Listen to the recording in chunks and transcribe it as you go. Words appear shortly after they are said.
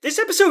This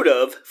episode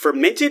of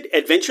Fermented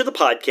Adventure the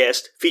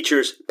Podcast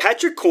features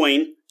Patrick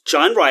Coyne,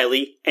 John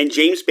Riley, and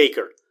James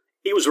Baker.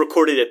 It was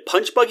recorded at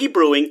Punch Buggy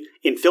Brewing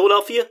in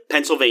Philadelphia,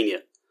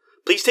 Pennsylvania.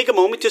 Please take a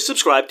moment to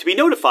subscribe to be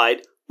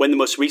notified when the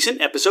most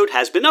recent episode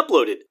has been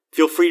uploaded.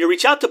 Feel free to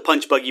reach out to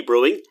Punch Buggy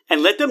Brewing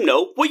and let them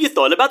know what you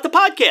thought about the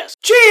podcast.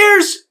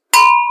 Cheers!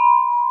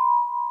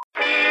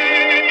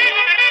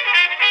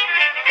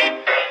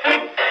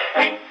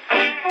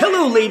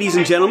 Hello, ladies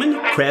and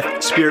gentlemen,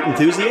 craft spirit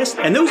enthusiasts,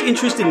 and those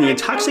interested in the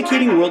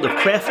intoxicating world of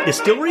craft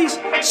distilleries,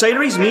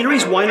 cideries,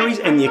 meaderies, wineries,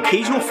 and the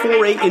occasional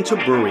foray into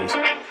breweries.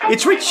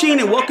 It's Rich Shane,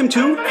 and welcome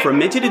to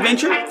Fermented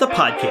Adventure, the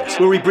podcast,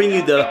 where we bring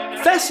you the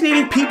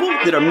fascinating people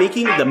that are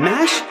making the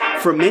mash,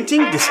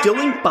 fermenting,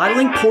 distilling,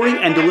 bottling, pouring,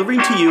 and delivering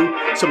to you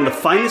some of the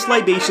finest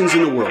libations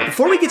in the world.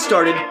 Before we get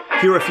started,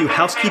 here are a few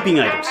housekeeping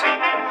items.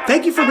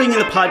 Thank you for bringing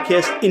the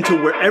podcast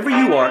into wherever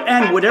you are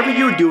and whatever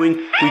you're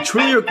doing. We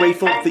truly are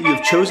grateful that you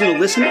have chosen to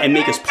listen and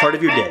make us part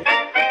of your day.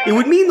 It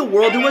would mean the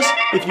world to us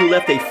if you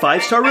left a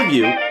 5-star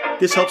review.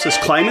 This helps us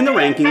climb in the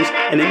rankings,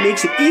 and it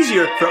makes it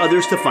easier for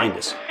others to find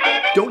us.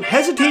 Don't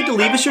hesitate to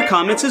leave us your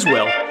comments as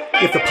well.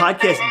 If the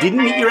podcast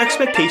didn't meet your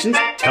expectations,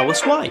 tell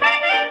us why.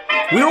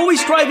 We're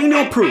always striving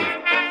to improve.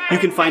 You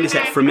can find us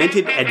at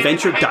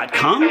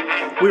fermentedadventure.com.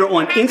 We are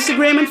on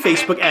Instagram and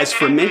Facebook as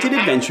Fermented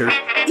Adventure.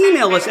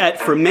 Email us at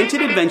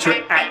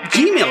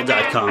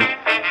fermentedadventure@gmail.com.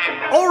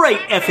 All right,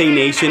 FA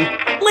Nation,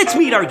 let's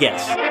meet our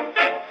guests.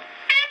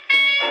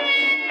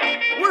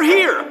 We're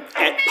here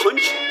at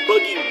Punch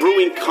Buggy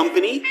Brewing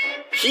Company.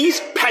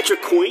 He's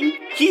Patrick Coyne.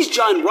 He's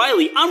John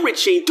Riley. I'm Rich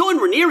Shane. Dawn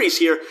Ranieri's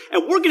here,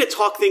 and we're going to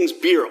talk things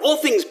beer. All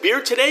things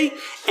beer today,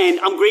 and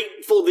I'm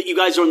grateful that you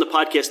guys are on the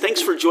podcast.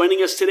 Thanks for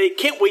joining us today.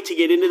 Can't wait to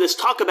get into this.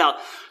 Talk about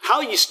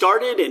how you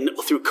started and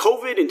through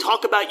COVID, and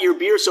talk about your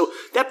beer. So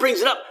that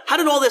brings it up. How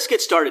did all this get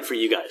started for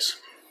you guys?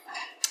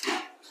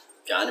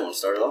 John, you want to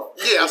start it off?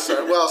 Yeah, I'll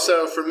start. Well,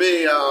 so for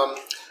me, I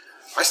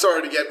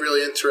started to get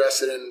really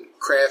interested in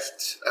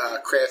craft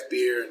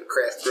beer and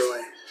craft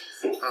brewing.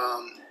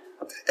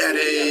 At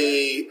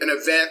an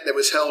event that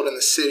was held in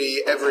the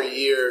city every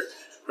year,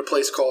 a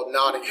place called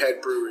Notting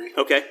Head Brewery.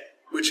 Okay.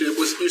 Which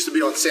used to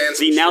be on Sansom The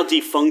Street. now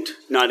defunct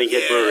Notting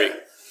Head Brewery.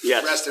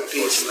 Yes. Rest in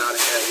peace,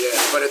 Notting Head,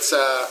 yeah. But it's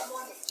a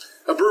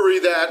brewery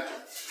that,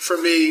 for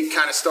me,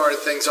 kind of started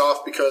things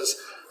off because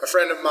a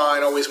friend of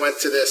mine always went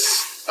to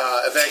this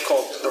event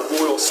called the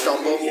Royal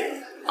Stumble.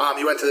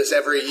 He went to this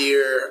every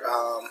year,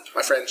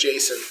 my friend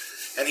Jason,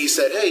 and he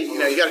said, hey, you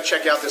got to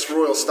check out this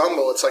Royal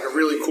Stumble. It's like a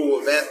really cool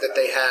event that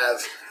they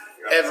have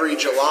every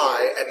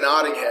July at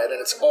Notting Head,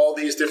 and it's all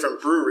these different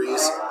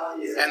breweries,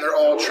 and they're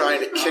all trying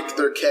to kick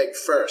their keg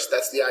first.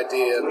 That's the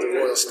idea of the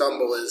Royal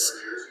Stumble, is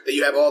that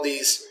you have all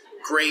these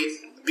great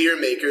beer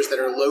makers that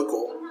are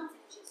local,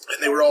 and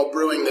they were all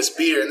brewing this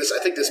beer, and I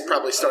think this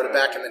probably started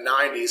back in the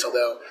 90s,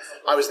 although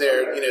I was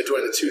there, during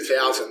the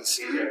 2000s,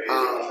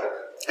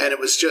 and it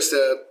was just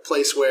a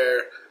place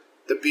where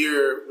the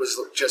beer was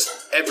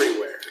just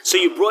everywhere. So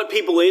you brought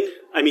people in?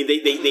 I mean,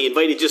 they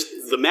invited just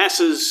the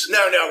masses?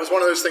 No, it was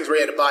one of those things where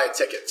you had to buy a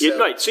ticket. So.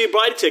 Right, so you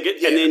buy a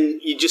ticket, and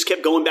then you just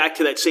kept going back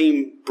to that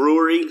same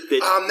brewery? No,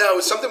 it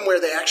was something where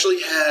they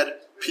actually had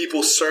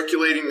people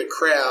circulating the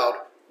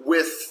crowd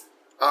with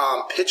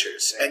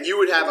pitchers. And you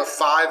would have a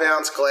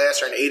 5-ounce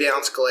glass or an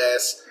 8-ounce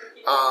glass.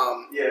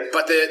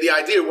 But the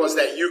idea was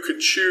that you could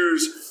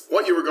choose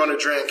what you were going to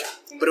drink,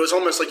 but it was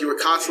almost like you were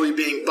constantly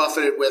being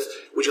buffeted with,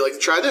 would you like to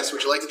try this?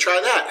 Would you like to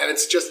try that? And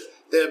it's just,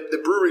 the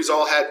breweries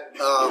all had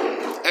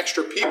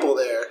extra people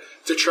there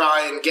to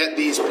try and get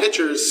these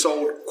pitchers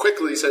sold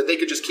quickly so that they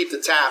could just keep the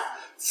tap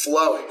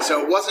flowing.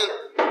 So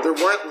there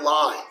weren't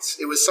lines.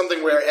 It was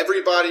something where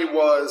everybody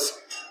was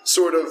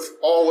sort of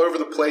all over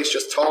the place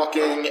just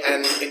talking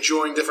and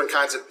enjoying different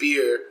kinds of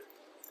beer.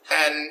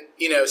 And,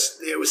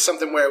 it was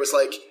something where it was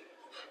like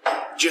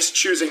just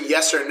choosing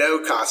yes or no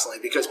constantly,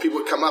 because people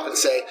would come up and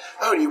say,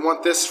 oh, do you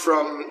want this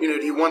from, do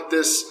you want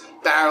this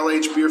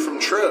barrel-aged beer from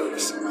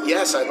Trogs?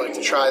 Yes, I'd like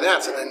to try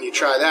that. So then you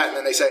try that, and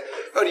then they say,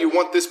 oh, do you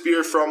want this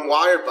beer from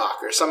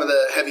Weyerbacher? Some of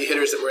the heavy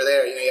hitters that were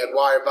there, you had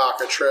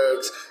Weyerbacher,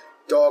 Trogs,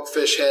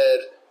 Dogfish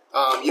Head.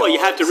 You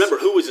have to remember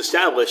who was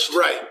established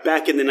right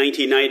back in the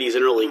 1990s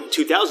and early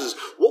 2000s.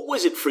 What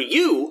was it for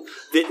you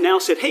that now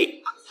said,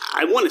 hey,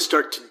 I want to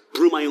start to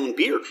brew my own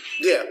beer?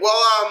 Yeah, well,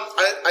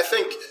 I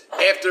think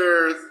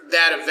after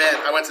that event,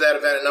 I went to that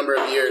event a number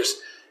of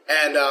years,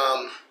 and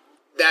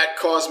that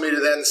caused me to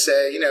then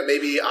say,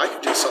 maybe I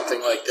could do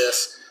something like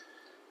this.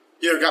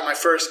 Got my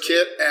first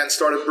kit and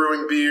started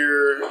brewing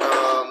beer,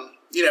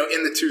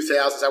 in the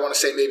 2000s. I want to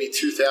say maybe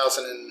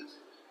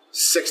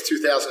 2006,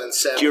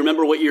 2007. Do you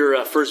remember what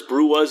your first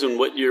brew was and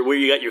where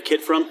you got your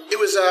kit from? It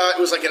was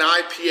like an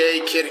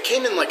IPA kit. It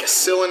came in like a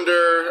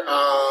cylinder.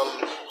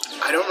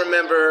 I don't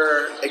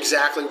remember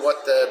exactly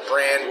what the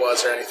brand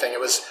was or anything. It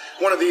was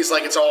one of these,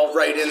 like, it's all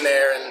right in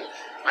there, and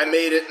I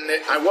made it, and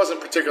I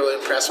wasn't particularly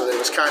impressed with it. It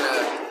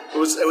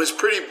was it was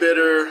pretty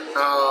bitter.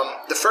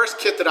 The first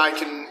kit that I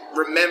can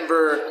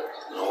remember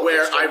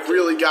where I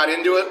really got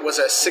into it was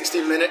a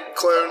 60-minute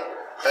clone.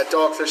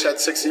 Dogfish had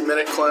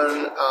 60-minute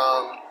clone.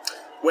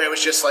 where it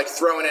was just like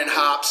throwing in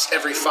hops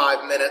every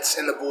 5 minutes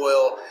in the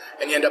boil,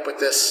 and you end up with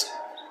this,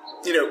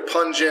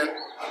 pungent,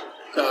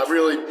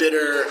 really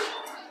bitter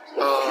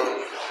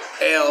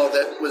ale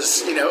that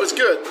was, it was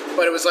good,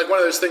 but it was like one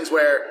of those things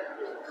where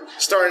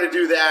starting to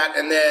do that,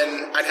 and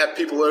then I'd have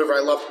people over. I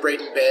loved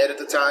Breaking Bad at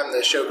the time,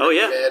 the show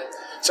Breaking Bad.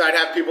 So I'd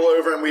have people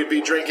over, and we'd be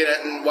drinking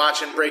it and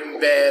watching Breaking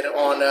Bad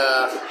on,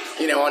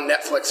 on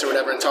Netflix or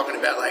whatever, and talking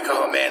about like,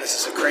 oh man, this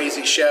is a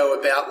crazy show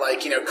about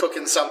like,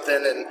 cooking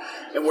something,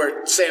 and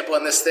we're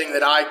sampling this thing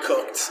that I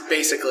cooked.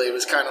 Basically, it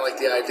was kind of like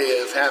the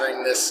idea of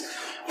having this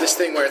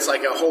thing where it's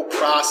like a whole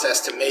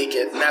process to make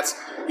it, and that's,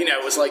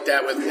 it was like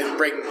that in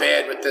Breaking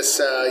Bad with this,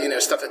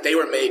 stuff that they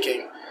were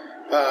making,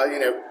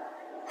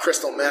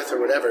 crystal meth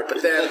or whatever,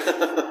 but then...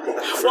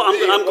 Well,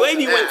 I'm glad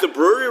you went the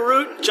brewery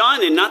route,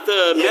 John, and not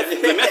the meth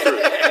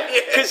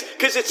route.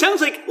 Because it sounds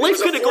like life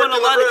could have gone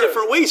a lot of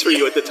different ways for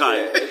you at the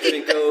time. It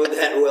didn't go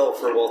that well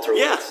for Walter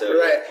White. So.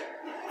 Right.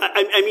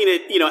 I mean,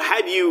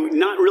 had you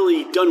not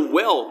really done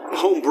well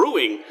home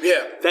brewing,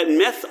 that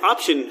meth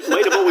option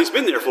might have always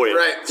been there for you.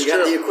 Right, you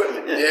got the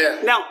equipment.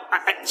 Yeah. Now,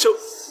 so...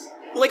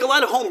 Like a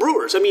lot of home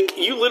brewers, I mean,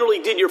 you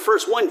literally did your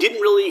first one, didn't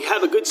really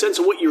have a good sense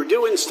of what you were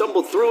doing,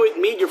 stumbled through it,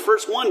 made your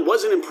first one,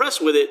 wasn't impressed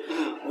with it.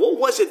 What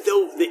was it,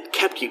 though, that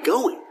kept you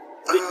going?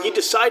 That you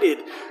decided,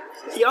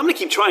 I'm going to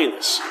keep trying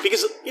this.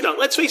 Because,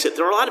 let's face it,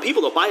 there are a lot of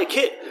people that buy a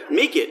kit,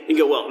 make it, and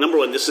go, well, number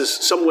one, this is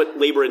somewhat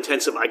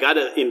labor-intensive. I got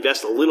to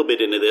invest a little bit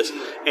into this.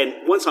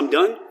 And once I'm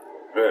done,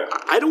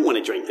 I don't want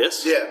to drink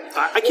this. Yeah.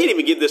 I can't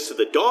even give this to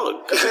the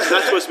dog because it's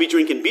not supposed to be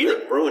drinking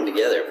beer. Brewing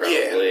together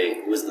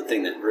probably was the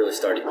thing that really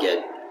started to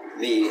get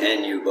me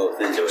and you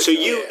both into it. So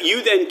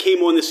you then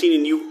came on the scene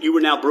and you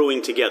were now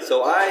brewing together.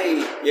 So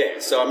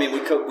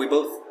we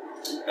both,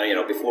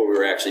 before we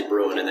were actually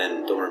brewing and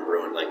then during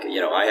brewing,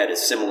 I had a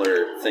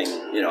similar thing.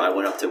 I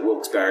went up to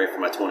Wilkes-Barre for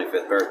my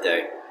 25th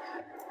birthday,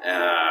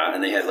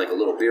 and they had like a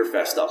little beer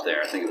fest up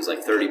there. I think it was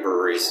like 30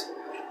 breweries.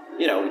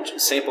 We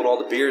sampled all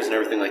the beers and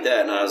everything like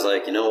that, and I was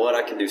like, you know what,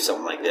 I can do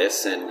something like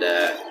this. And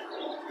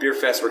beer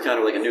fests were kind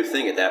of like a new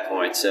thing at that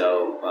point,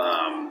 so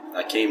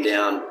I came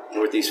down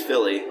Northeast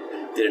Philly.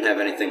 Didn't have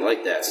anything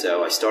like that,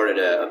 so I started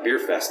a beer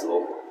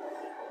festival,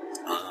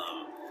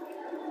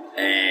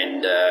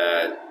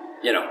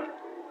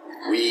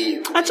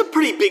 That's a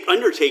pretty big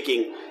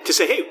undertaking to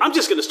say, hey, I'm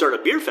just going to start a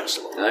beer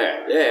festival.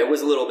 Yeah, it was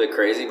a little bit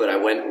crazy, but I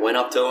went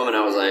up to him and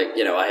I was like,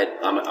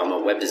 I'm a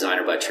web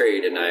designer by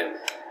trade, and I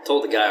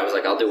told the guy, I was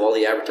like, I'll do all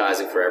the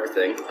advertising for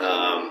everything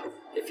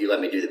if you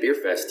let me do the beer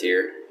fest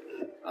here.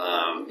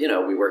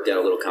 We worked out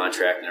a little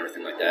contract and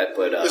everything like that.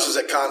 But this was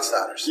at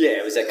Constadter's. Yeah,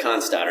 it was at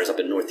Constadter's up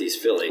in Northeast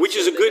Philly. Which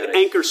is a good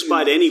anchor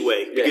spot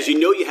anyway, because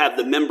you have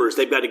the members.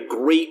 They've got a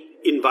great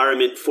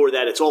environment for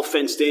that. It's all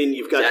fenced in.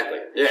 You've got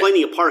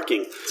plenty of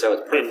parking. So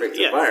it's a perfect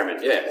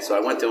environment, So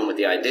I went to him with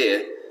the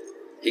idea.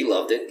 He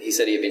loved it. He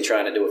said he had been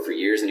trying to do it for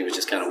years, and he was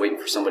just kind of waiting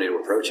for somebody to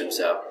approach him.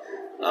 So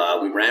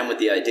we ran with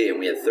the idea, and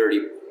we had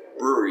 30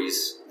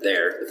 breweries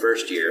there the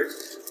first year,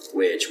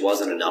 which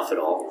wasn't enough at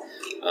all.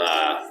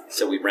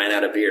 So we ran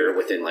out of beer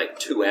within like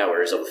 2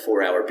 hours of a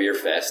 4-hour beer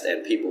fest,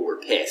 and people were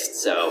pissed.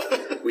 So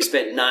we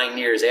spent 9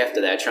 years after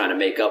that trying to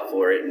make up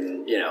for it,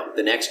 and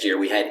the next year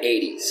we had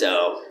 80.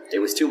 So it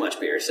was too much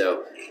beer.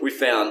 So we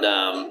found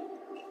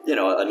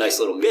a nice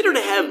little better to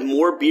have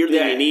more beer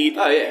than you need.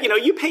 Oh yeah.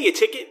 You pay a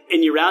ticket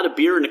and you're out of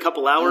beer in a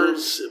couple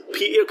hours.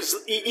 Because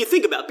you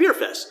think about Beer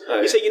Fest.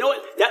 You say, you know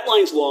what, that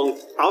line's long.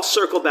 I'll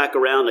circle back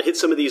around. I hit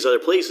some of these other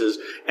places,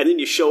 and then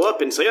you show up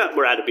and say,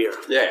 we're out of beer.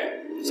 Yeah.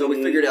 So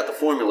we figured out the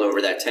formula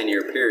over that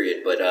 10-year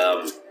period, but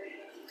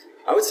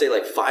I would say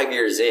like 5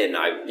 years in,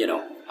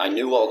 I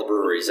knew all the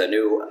breweries, I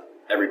knew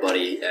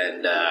everybody,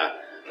 and I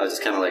was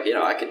just kind of like,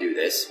 I could do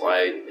this.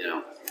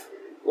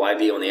 Why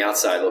be on the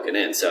outside looking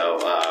in?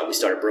 So we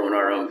started brewing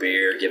our own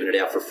beer, giving it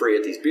out for free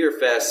at these beer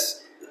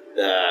fests.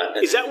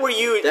 Is that where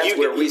you? That's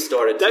where we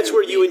started. That's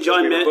where you and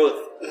John met. We were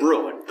both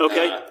brewing.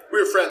 Okay. We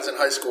were friends in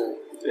high school.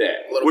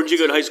 Yeah. Where'd you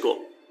go to high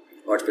school?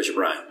 Archbishop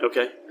Ryan.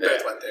 Okay.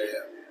 Both went there.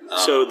 Yeah.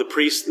 So the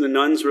priests and the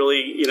nuns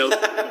really,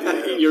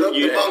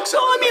 the monks.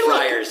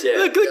 Friars,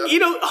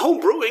 home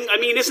brewing. I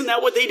mean, isn't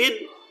that what they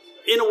did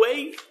in a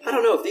way? I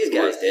don't know if these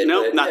guys did.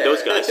 No, not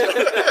those guys.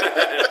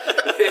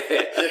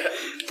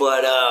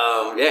 But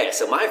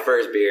so my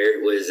first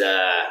beer was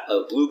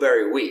a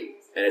blueberry wheat,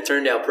 and it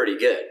turned out pretty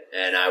good.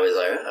 And I was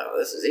like, oh,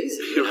 this is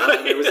easy.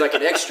 It was like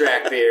an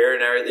extract beer,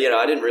 and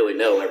I didn't really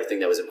know everything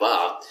that was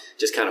involved.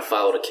 Just kind of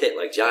followed a kit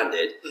like John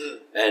did.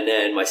 And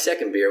then my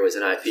second beer was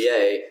an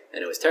IPA,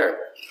 and it was terrible.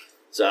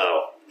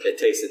 So it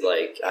tasted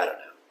like, I don't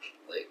know,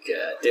 like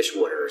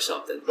dishwater or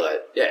something.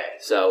 But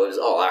so it was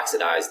all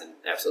oxidized and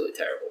absolutely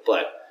terrible.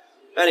 But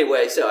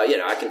anyway, so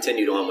I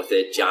continued on with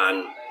it.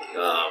 John,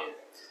 I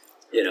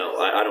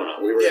don't know.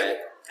 We were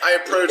I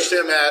approached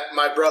him at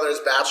my brother's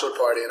bachelor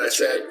party, and I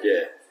said,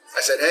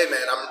 hey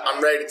man,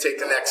 I'm ready to take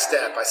the next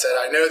step. I said,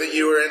 I know that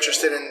you were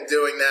interested in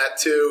doing that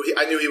too.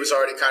 I knew he was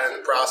already kind of in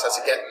the process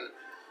of getting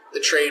the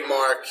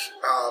trademark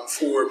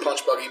for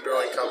Punch Buggy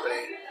Brewing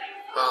Company.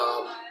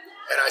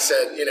 And I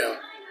said,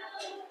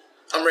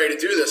 I'm ready to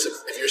do this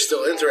if you're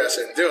still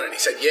interested in doing it. And he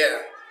said,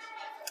 yeah.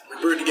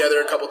 we brewed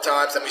together a couple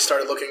times. Then we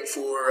started looking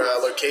for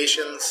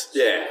locations.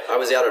 Yeah, I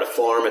was out at a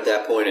farm at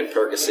that point in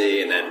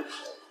Percy, and then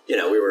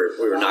we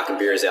were knocking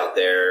beers out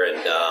there.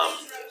 And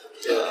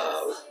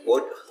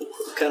what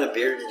kind of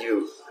beer did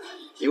you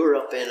were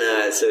up in?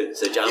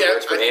 So John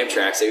works for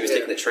Amtrak, so he was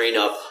taking the train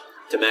up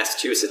to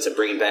Massachusetts and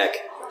bringing back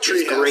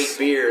these great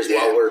beers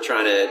while we're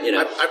trying to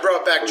I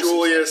brought back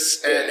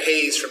Julius and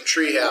Hayes from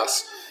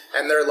Treehouse,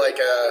 and they're like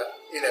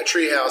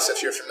Treehouse,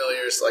 if you're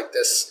familiar, is like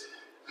this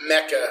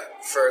mecca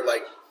for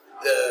like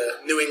the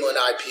New England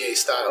IPA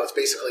style. It's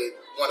basically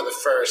one of the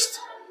first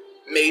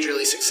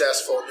majorly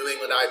successful New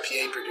England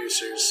IPA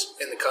producers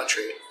in the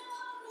country,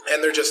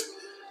 and they're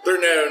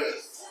known,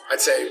 I'd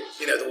say,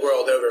 the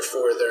world over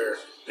for their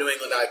New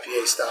England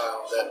IPA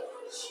style that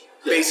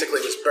basically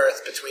was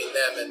birthed between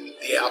them and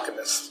The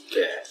Alchemist.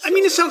 Yeah. I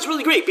mean, it sounds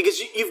really great because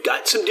you've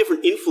got some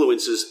different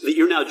influences that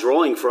you're now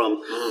drawing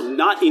from,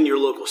 not in your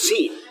local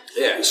scene.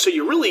 Yeah. So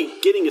you're really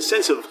getting a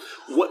sense of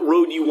what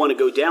road you want to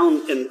go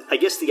down, and I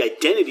guess the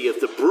identity of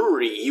the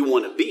brewery you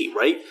want to be,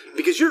 right?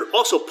 Because you're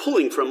also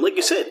pulling from, like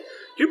you said,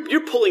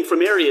 you're pulling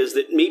from areas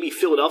that maybe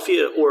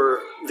Philadelphia or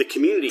the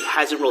community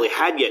hasn't really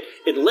had yet,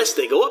 unless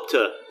they go up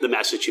to the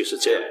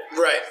Massachusetts area.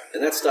 Right.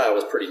 And that style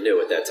was pretty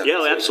new at that time. Yeah,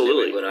 so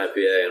absolutely. New England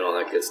IPA and all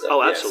that good stuff.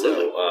 Oh,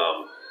 absolutely.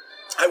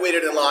 Yeah, I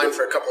waited in line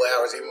for a couple of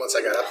hours even once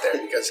I got up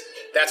there because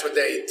that's what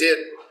they did.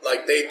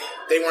 Like they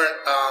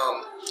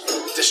weren't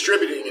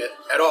distributing it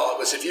at all. It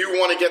was, if you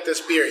want to get this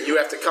beer, you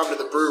have to come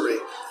to the brewery.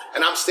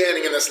 And I'm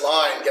standing in this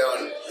line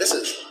going, this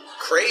is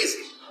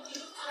crazy.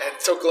 And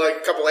it took like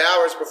a couple of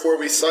hours before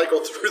we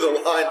cycled through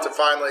the line to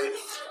finally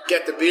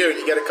get the beer. And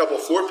you get a couple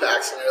of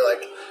 4-packs, and you're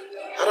like,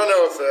 I don't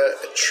know if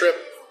a trip,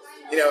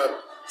 a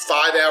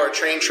 5-hour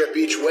train trip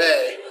each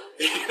way,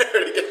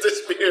 to get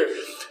this beer,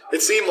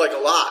 it seemed like a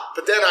lot.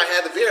 But then I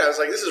had the beer. I was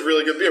like, this is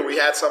really good beer. We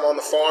had some on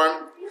the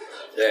farm.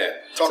 Yeah.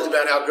 Talked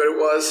about how good it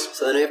was.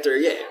 So then after,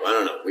 I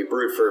don't know, we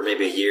brewed for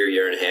maybe a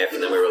year and a half,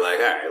 and then we were like,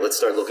 all right, let's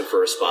start looking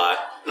for a spot.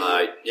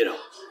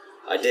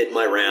 I did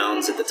my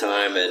rounds at the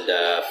time and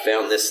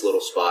found this little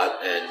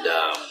spot, and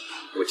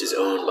which is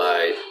owned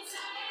by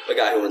a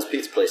guy who owns a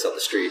pizza place up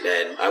the street.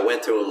 And I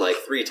went to him like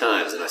 3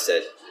 times, and I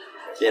said,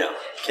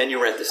 can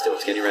you rent this to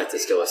us? Can you rent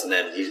this to us? And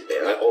then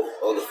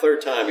on the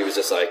 3rd time, he was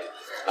just like,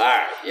 all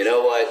right, you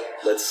know what?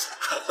 Let's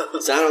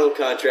sign a little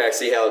contract,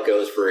 see how it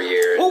goes for a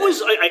year.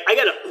 I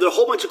got there are a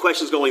whole bunch of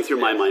questions going through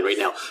my mind right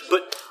now.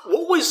 But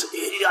what was,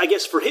 I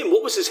guess for him,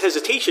 what was his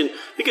hesitation?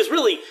 Because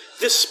really,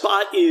 this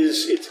spot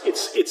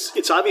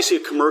it's obviously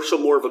a commercial,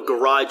 more of a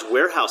garage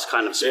warehouse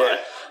kind of spot. Yeah.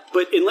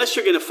 But unless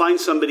you're going to find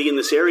somebody in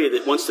this area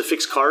that wants to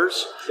fix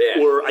cars,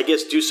 or I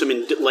guess do some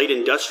light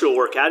industrial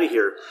work out of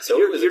here, so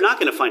you're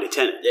not going to find a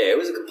tenant. Yeah, it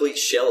was a complete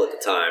shell at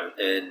the time,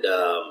 and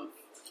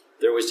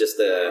there was just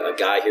a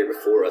guy here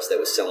before us that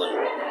was selling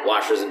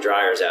washers and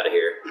dryers out of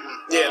here.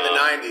 Yeah, in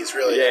the 90s,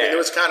 really. Yeah. I mean, it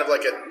was kind of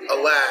like a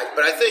lag.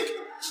 But I think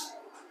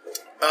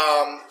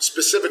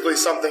specifically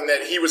something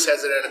that he was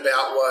hesitant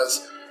about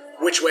was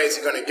which way is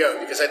he going to go?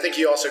 Because I think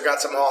he also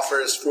got some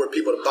offers for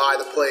people to buy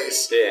the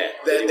place. Yeah.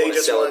 That they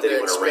just wanted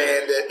to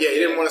expand it. Yeah, he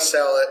didn't want to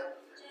sell it.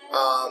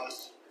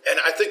 And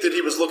I think that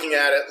he was looking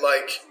at it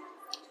like,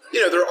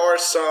 there are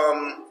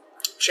some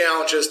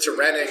challenges to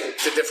renting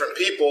to different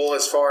people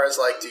as far as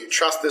like, do you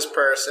trust this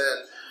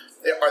person?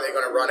 Are they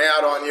going to run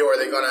out on you? Are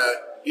they going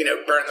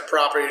to, burn the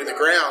property to the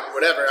ground?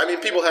 Whatever. I mean,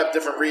 people have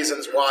different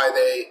reasons why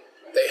they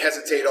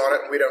hesitate on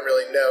it, and we don't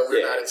really know.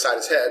 We're not inside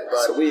his head.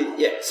 But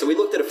so we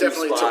looked at a few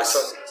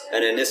spots,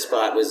 and then this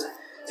spot was,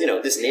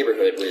 this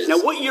neighborhood was. Now,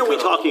 what year are we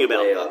talking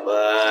about?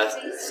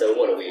 So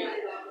what are we?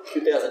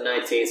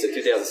 2019, so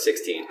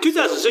 2016.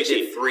 2016. So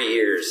we did 3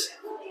 years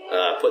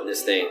putting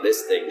this thing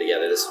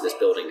together, this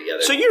building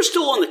together. So you're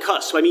still on the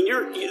cusp. I mean,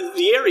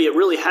 the area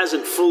really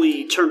hasn't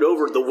fully turned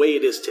over the way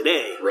it is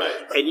today. Right.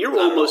 And you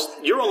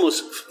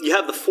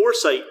have the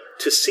foresight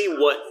to see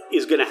what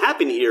is going to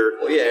happen here.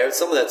 Well, yeah,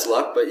 some of that's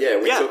luck, but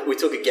we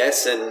took a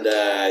guess, and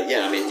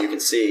I mean, you can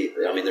see,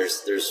 I mean,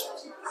 there's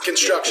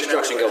construction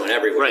going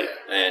everywhere, right?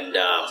 And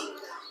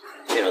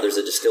there's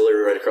a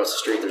distillery right across the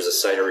street. There's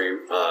a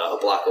cidery a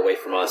block away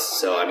from us.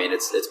 So I mean,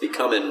 it's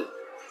becoming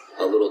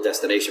a little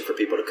destination for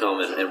people to come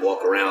and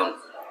walk around.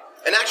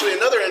 And actually,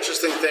 another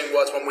interesting thing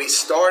was when we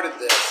started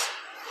this,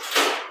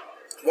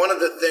 one of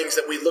the things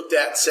that we looked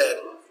at and said,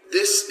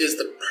 this is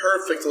the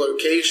perfect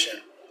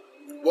location,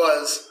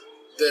 was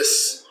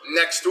this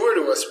next door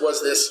to us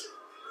was this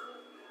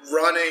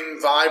running,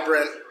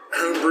 vibrant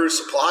homebrew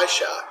supply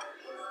shop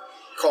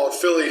called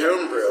Philly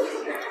Homebrew.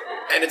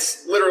 And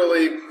it's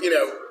literally,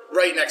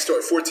 right next door,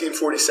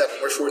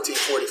 1447. We're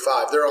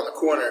 1445. They're on the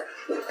corner.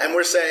 And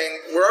we're saying,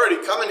 we're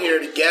already coming here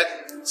to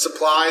get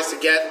supplies, to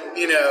get,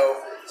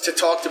 to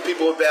talk to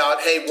people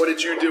about, hey, what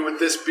did you do with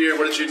this beer?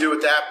 What did you do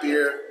with that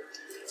beer?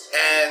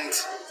 And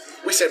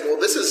we said, well,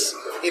 this is,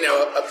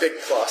 a big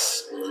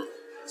plus.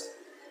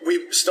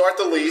 We start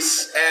the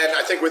lease, and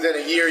I think within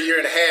a year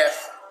and a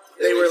half,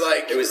 they were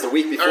like, it was the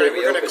week before all right, we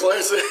we're opened. going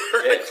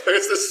to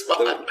close this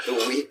spot.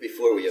 The week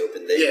before we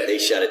opened, they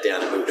shut it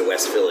down and moved to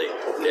West Philly.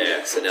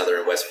 Yeah, so now they're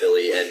in West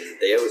Philly, and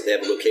they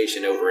have a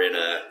location over in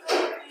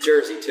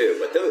Jersey too,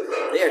 but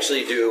they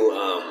actually do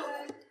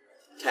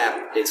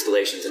tap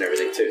installations and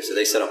everything too. So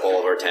they set up all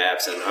of our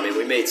taps, and I mean,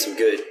 we made some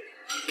good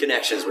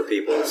connections with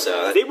people.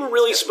 So they were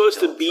really supposed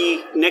to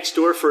be next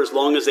door for as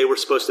long as they were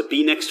supposed to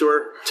be next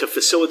door to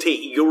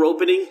facilitate your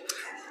opening,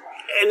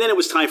 and then it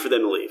was time for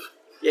them to leave.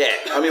 Yeah,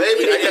 I mean,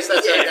 maybe. I guess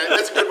that's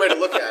a good way to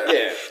look at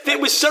it. Yeah, it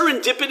was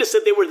serendipitous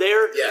that they were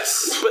there.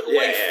 Yes, but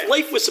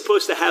life was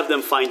supposed to have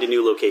them find a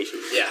new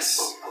location.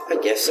 Yes, I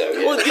guess so.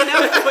 Yeah. Well,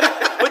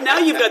 but now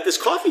you've got this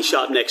coffee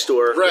shop next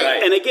door,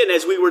 right? And again,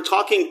 as we were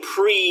talking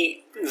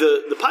pre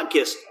the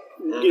podcast,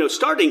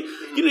 starting,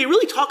 you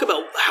really talk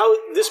about how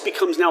this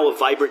becomes now a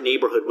vibrant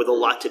neighborhood with a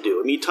lot to do.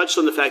 I mean, you touched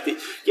on the fact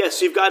that,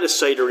 yes, you've got a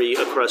cidery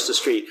across the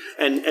street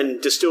and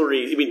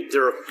distillery. I mean,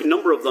 there are a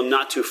number of them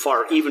not too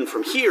far, even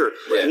from here,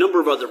 a number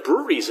of other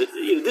breweries.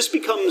 This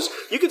becomes,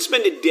 you could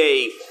spend a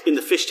day in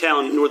the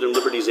Fishtown, Northern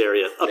Liberties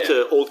area, up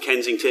to Old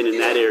Kensington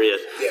and that area.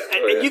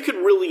 Yeah. And you could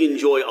really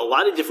enjoy a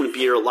lot of different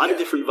beer, a lot of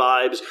different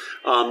vibes,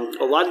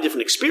 a lot of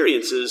different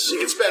experiences. You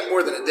could spend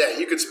more than a day.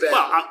 You could spend,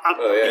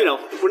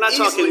 we're not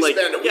talking like,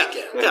 spend a weekend.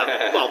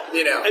 Yeah, well,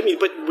 I mean,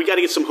 but we got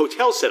to get some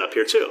hotels set up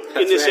here too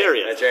in this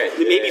area. That's right.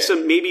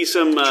 Maybe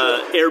some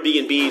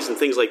Airbnbs and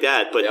things like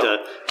that. But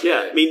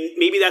I mean,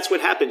 maybe that's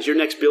what happens. Your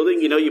next building,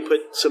 you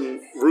put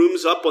some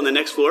rooms up on the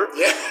next floor.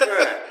 Yeah,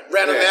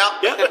 rent them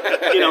out. Yeah,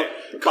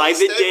 by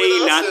the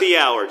day, not the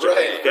hour. John.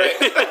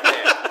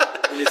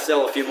 Right. We need to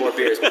sell a few more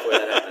beers before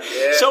that happens.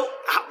 Yeah. So,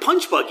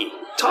 Punch Buggy.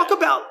 Talk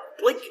about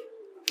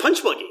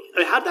Punch Buggy. I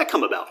mean, how'd that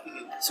come about?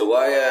 So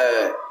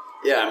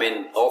I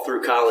mean, all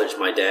through college,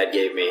 my dad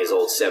gave me his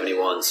old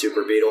 71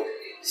 Super Beetle.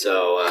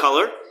 So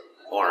color?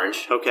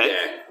 Orange. Okay.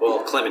 Yeah.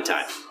 Well,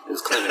 Clementine. It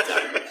was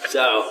Clementine.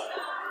 So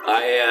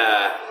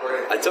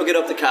I took it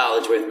up to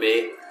college with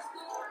me.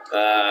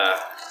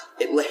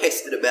 It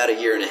lasted about a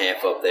year and a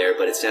half up there,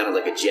 but it sounded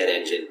like a jet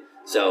engine.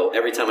 So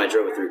every time I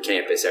drove it through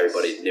campus,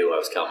 everybody knew I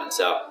was coming.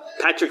 So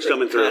Patrick's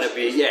coming through.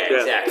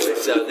 Exactly.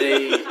 So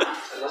they,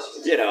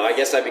 I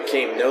guess I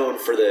became known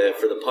for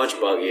the Punch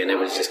Buggy, and it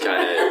was just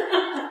kind of,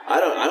 I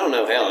don't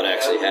know how it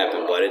actually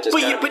happened, but it just.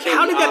 But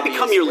how did that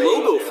become your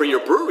logo for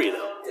your brewery,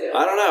 though?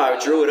 I don't know. I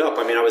drew it up.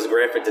 I mean, I was a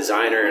graphic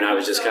designer, and I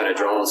was just kind of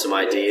drawing some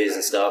ideas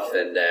and stuff,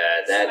 and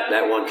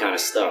that one kind of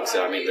stuck.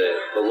 So I mean,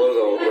 the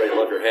logo right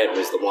above your head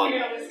was the one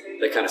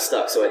that kind of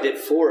stuck. So I did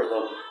 4 of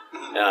them.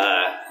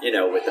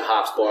 With the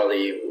hops,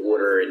 barley,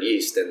 water, and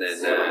yeast, and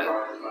then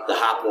the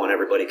hop one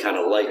everybody kind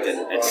of liked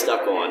and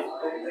stuck on.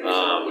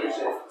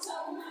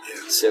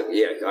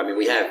 I mean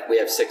we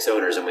have 6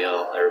 owners, and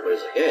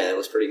everybody's like, yeah, that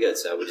was pretty good.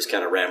 So we just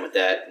kind of ran with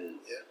that, and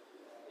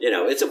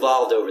it's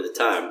evolved over the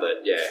time,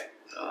 but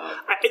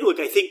I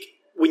think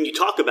when you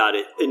talk about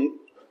it and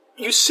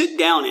you sit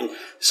down, and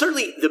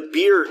certainly the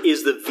beer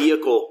is the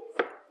vehicle.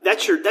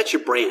 That's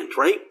your brand,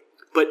 right?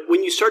 But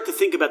when you start to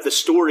think about the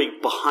story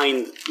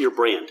behind your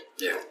brand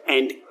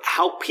and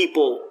how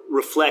people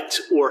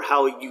reflect or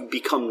how you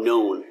become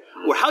known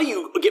or how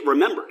you get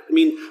remembered, I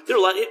mean, there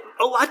are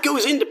a lot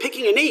goes into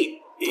picking a name.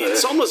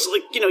 It's almost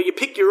like, you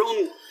pick your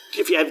own,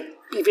 if you have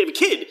a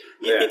kid,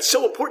 it's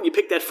so important you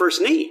pick that first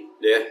name.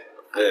 Yeah.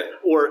 Yeah.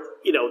 Or,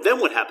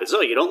 then what happens?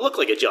 Oh, you don't look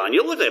like a John.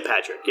 You don't look like a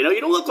Patrick. You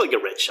don't look like a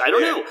Rich. I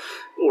don't know.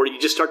 Or you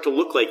just start to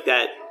look like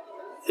that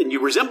and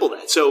you resemble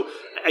that. So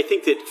I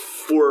think that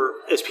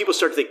as people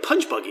start to think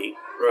Punch Buggy,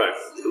 right,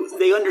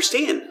 they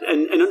understand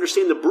and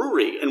understand the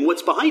brewery and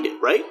what's behind it,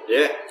 right?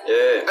 Yeah.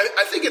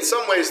 I think in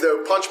some ways,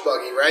 though, Punch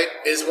Buggy, right,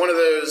 is one of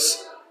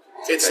those,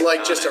 it's iconic.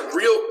 Like just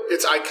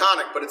it's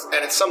iconic, but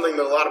it's something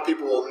that a lot of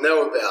people will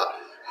know about.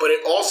 But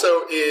it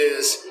also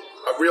is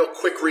a real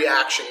quick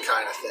reaction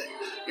kind of thing.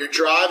 You're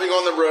driving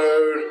on the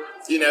road,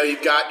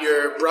 you've got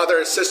your brother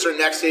or sister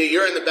next to you,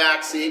 you're in the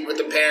back seat with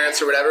the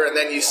parents or whatever, and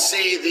then you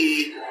see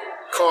the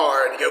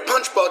car and you go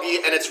Punch Buggy,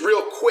 and it's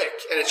real quick,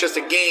 and it's just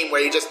a game where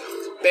you just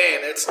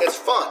bam, it's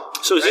fun.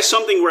 So is this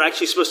something we're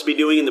actually supposed to be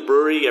doing in the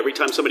brewery? Every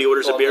time somebody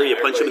orders a beer, you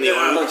punch them in the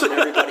arm? Punching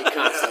everybody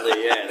constantly,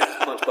 there's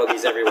Punch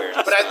Buggies everywhere.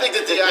 But I think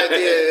that the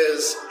idea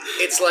is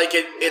it's like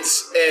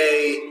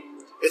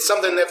it's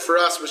something that for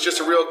us was just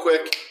a real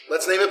quick,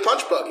 let's name it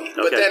Punch Buggy. Okay.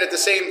 But then at the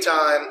same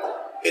time,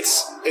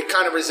 it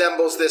kind of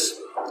resembles this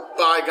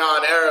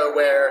bygone era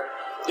where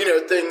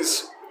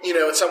things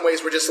in some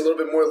ways were just a little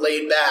bit more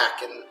laid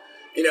back, and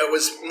it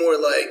was more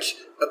like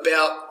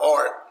about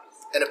art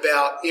and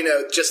about,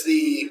 just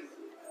the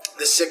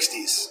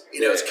 60s.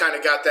 It's kind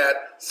of got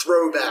that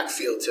throwback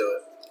feel to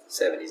it.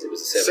 70s, it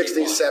was a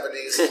 71. 60s,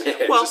 70s.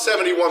 It was a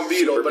 71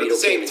 Beetle, but at the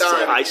same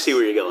time. I see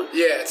where you're going.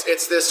 Yeah,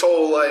 it's this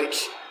whole,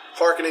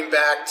 hearkening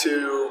back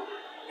to,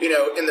 in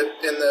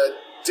the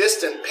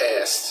distant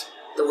past,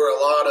 there were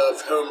a lot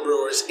of home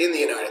brewers in the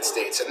United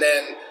States. And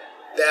then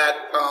that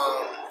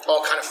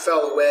all kind of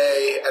fell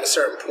away at a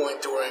certain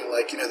point during,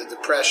 the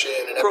Depression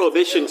and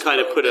Prohibition kind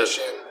of put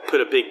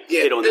a big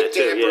hit on that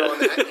too. On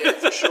that,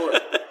 for sure.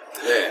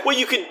 Yeah. Well,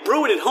 you could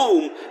brew it at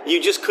home,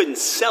 you just couldn't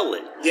sell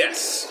it.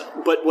 Yes.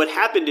 But what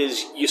happened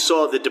is you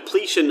saw the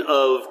depletion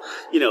of,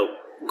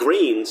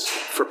 grains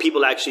for people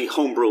to actually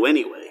home brew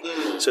anyway.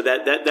 Mm. So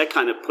that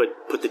kind of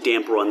put the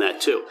damper on that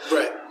too.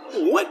 Right.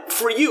 what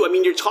for you? I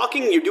mean, you're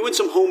doing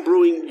some home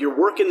brewing, you're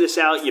working this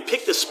out, you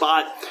pick the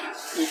spot,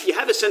 you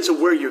have a sense of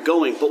where you're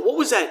going. But what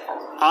was that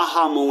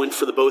aha moment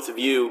for the both of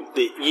you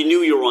that you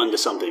knew you were onto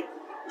something?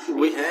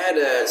 We had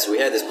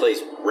this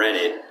place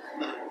rented.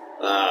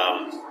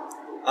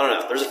 I don't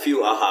know. There's a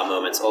few aha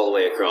moments all the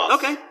way across.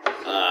 Okay.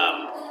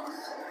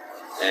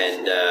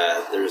 And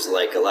there's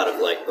like a lot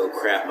of like oh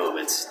crap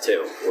moments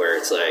too, where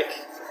it's like,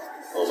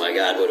 oh my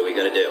god, what are we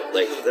gonna do?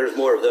 Like there's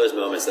more of those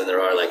moments than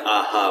there are like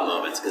aha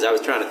moments. Because I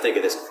was trying to think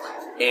of this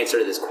answer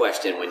to this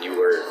question when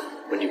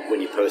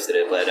you posted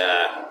it, but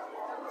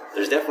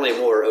there's definitely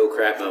more oh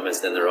crap moments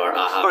than there are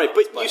aha. All right,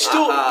 but moments.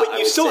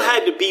 you still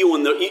had to be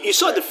on the. You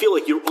still had to feel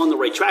like you're on the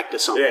right track to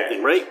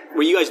something, right?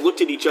 Where you guys looked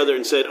at each other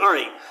and said, "All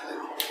right,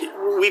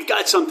 we've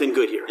got something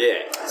good here."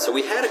 Yeah. So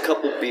we had a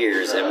couple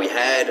beers, and we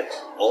had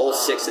all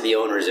 6 of the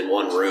owners in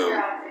one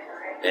room,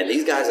 and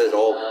these guys had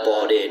all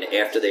bought in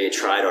after they had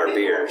tried our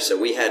beer. So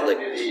we had like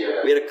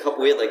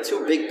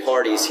 2 big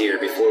parties here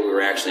before we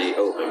were actually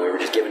open. We were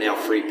just giving out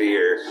free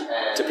beer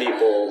to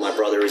people. My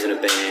brother was in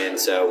a band,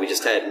 so we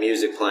just had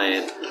music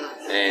playing,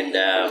 and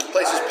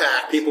place was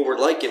packed. People were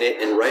liking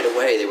it, and right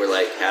away they were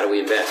like, "How do we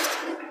invest?"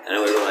 And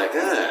we were like,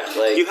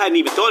 like you hadn't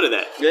even thought of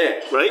that.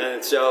 Yeah. Right?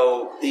 And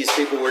so these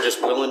people were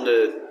just willing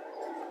to,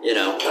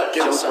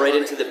 jump right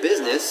into the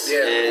business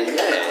and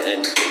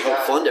help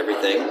fund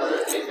everything.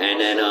 And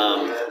then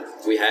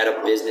we had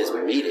a business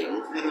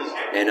meeting,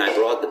 and I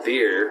brought the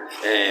beer,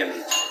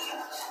 and,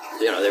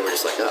 they were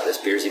just like, oh, this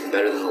beer's even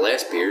better than the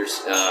last beers.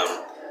 And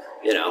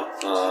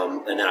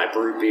then I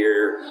brewed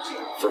beer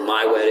for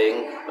my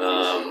wedding,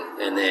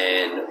 and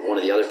then one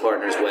of the other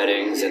partners'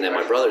 weddings, and then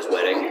my brother's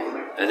wedding.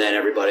 And then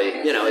everybody,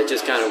 it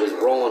just kind of was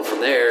rolling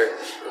from there.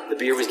 The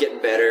beer was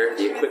getting better.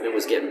 The equipment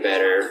was getting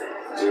better.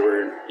 We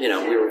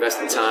were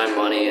investing time,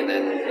 money, and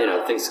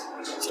then, things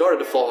started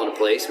to fall into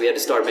place. We had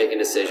to start making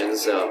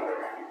decisions. So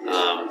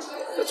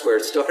that's where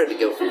it started to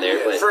go from there.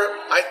 But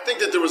I think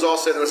that there was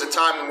a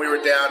time when we were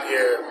down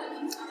here,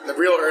 in the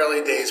real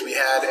early days, we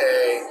had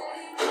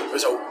it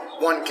was a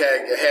 1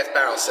 keg, a half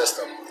barrel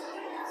system.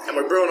 And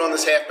we're brewing on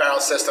this half barrel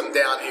system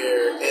down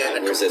here in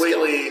a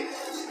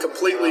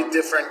completely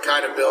different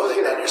kind of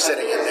building than you're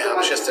sitting in now.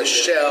 It's just a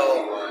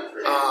shell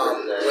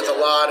with a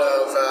lot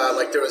of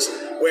there was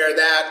where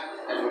that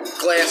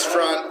glass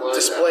front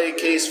display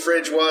case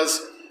fridge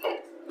was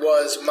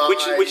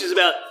my which is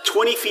about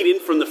 20 feet in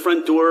from the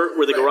front door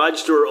where the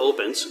garage door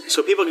opens,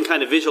 so people can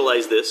kind of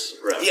visualize this.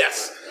 Right.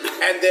 Yes,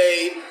 and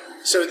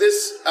so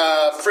this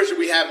fridge that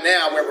we have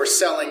now, where we're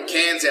selling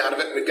cans out of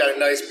it, we've got a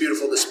nice,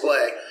 beautiful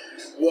display,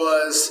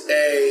 was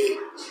a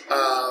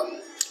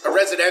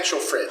residential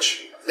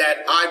fridge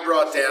that I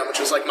brought down, which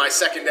was like my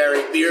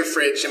secondary beer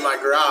fridge in my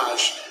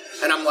garage.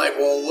 And I'm like,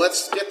 well,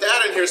 let's get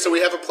that in here so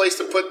we have a place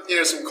to put,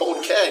 some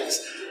cold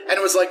kegs. And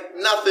it was like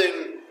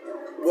nothing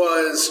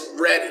was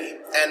ready.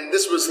 And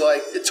this was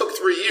like, it took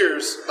 3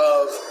 years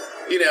of,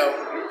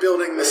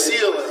 building the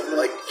ceiling,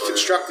 like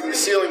constructing the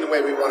ceiling the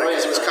way we wanted,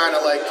 because it was kind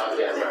of like,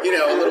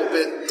 a little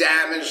bit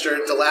damaged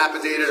or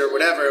dilapidated or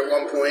whatever at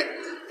one point.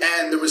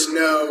 And there was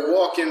no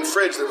walk-in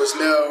fridge. There was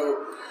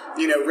no,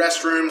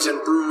 restrooms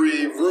and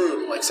brewery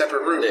room, like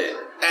separate room. Yeah.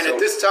 And at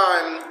this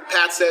time,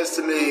 Pat says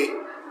to me,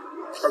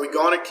 are we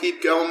going to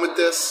keep going with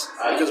this?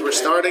 Because we're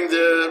starting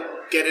to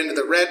get into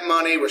the rent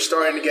money. We're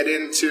starting to get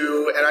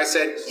into, and I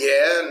said,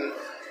 yeah. And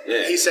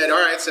he said, all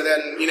right, so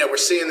then, we're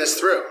seeing this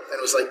through. And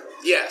it was like,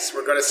 yes,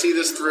 we're going to see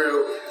this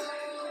through.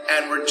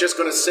 And we're just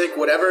going to sink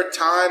whatever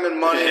time and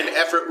money and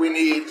effort we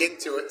need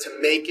into it to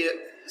make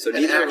it an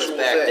actual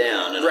back thing.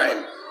 Down. And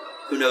right.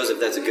 Who knows if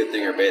that's a good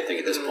thing or a bad thing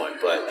at this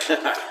point, but...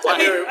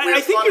 I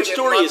think your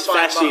story is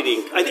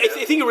fascinating. I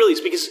think it really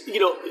is because,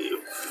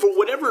 for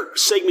whatever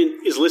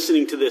segment is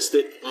listening to this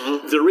that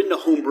they're into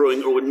home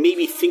brewing or would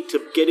maybe think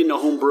to get into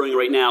home brewing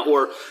right now,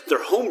 or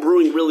they're home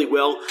brewing really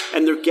well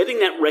and they're getting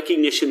that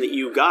recognition that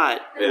you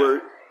got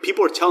where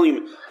people are telling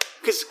them,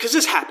 because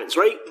this happens,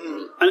 right?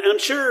 And I'm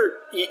sure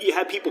you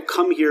have people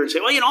come here and say,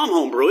 well, I'm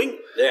home brewing.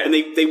 Yeah. And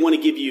they want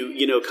to give you,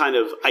 kind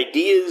of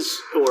ideas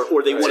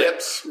or they want to,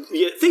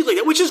 things like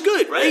that, which is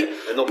good, right?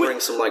 Yeah. And they'll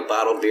bring some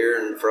bottled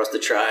beer for us to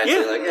try and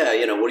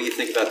say what do you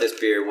think about this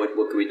beer? What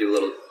can we do a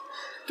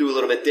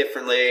little bit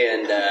differently?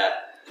 And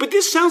but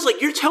this sounds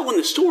like you're telling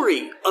the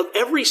story of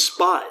every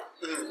spot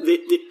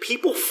that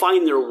people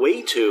find their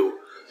way to,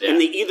 and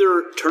they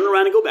either turn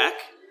around and go back,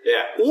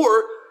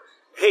 or,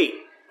 hey,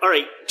 all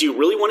right, do you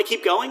really want to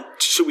keep going?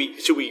 Should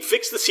we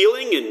fix the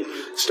ceiling and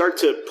start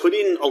to put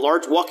in a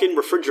large walk-in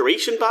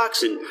refrigeration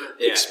box and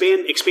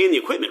expand the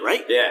equipment,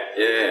 right?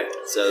 Yeah.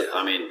 So,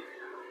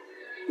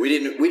 we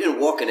didn't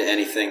walk into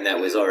anything that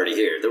was already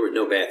here. There were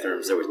no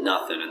bathrooms, there was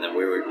nothing, and then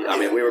we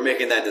were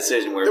making that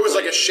decision where there was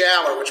like a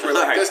shower, which we're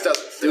like, this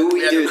doesn't fit. We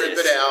had to rip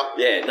it out.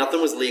 Yeah,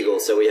 nothing was legal,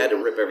 so we had to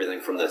rip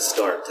everything from the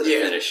start to the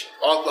finish.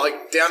 All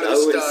down to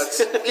the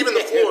studs. Even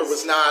the floor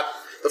was not.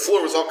 the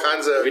floor was all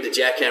kinds of. We had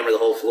to jackhammer the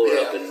whole floor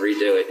up and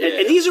redo it. Yeah.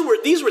 And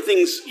these were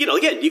things,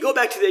 again, you go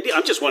back to the idea,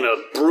 I just want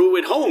to brew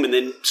at home and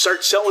then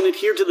start selling it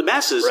here to the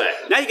masses. Right.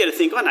 Now you got to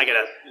think, I got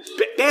to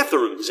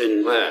bathrooms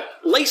and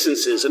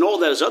licenses and all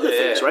those other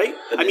things, right?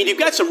 I mean, you've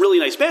got some really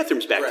nice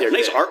bathrooms back there,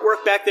 nice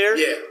artwork back there.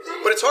 Yeah,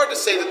 but it's hard to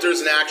say that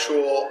there's an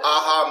actual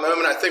aha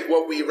moment. I think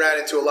what we ran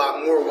into a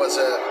lot more was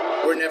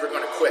we're never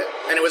going to quit.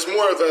 And it was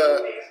more of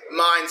a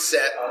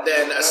mindset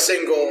than a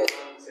single,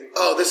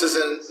 this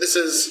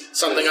is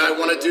something I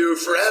want to do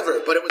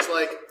forever. But it was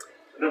like,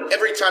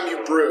 every time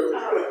you brew,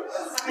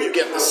 you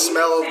get the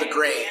smell of the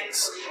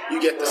grains.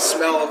 You get the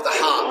smell of the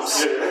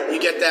hops. You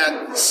get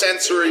that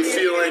sensory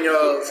feeling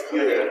of,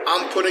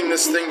 I'm putting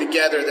this thing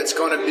together that's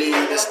going to be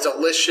this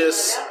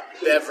delicious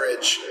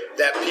beverage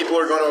that people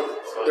are going to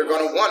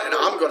want, and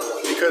I'm going to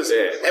want. Because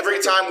every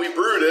time we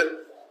brewed it,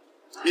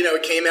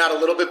 it came out a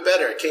little bit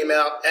better. It came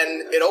out,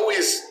 and it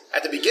always,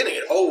 at the beginning,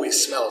 it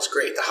always smells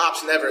great. The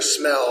hops never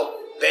smell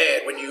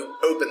bad when you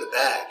open the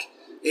bag.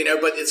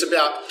 But it's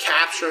about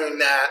capturing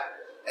that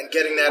and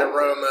getting that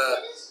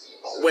aroma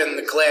when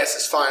the glass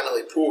is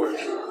finally poured,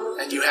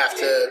 and you have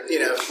to,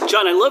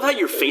 John, I love how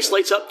your face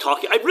lights up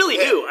talking. I really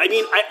do. I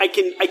mean,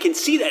 I can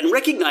see that and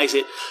recognize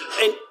it.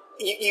 And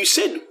you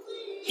said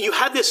you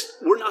had this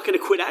 "we're not going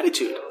to quit"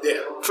 attitude.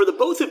 Yeah. For the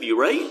both of you,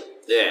 right?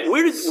 Yeah.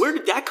 Where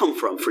did that come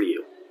from for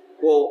you?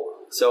 Well,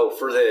 so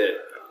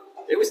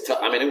it was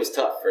tough. I mean, it was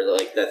tough for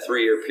that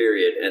 3-year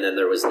period, and then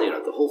there was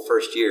the whole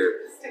first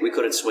year we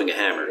couldn't swing a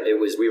hammer.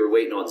 We were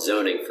waiting on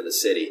zoning for the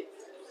city,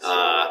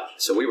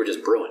 so we were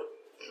just brewing.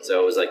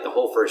 So it was the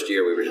whole first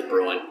year we were just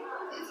brewing.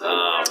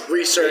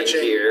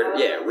 Researching.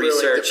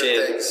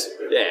 Researching.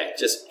 Yeah,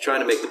 just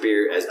trying to make the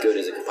beer as good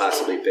as it could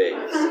possibly be.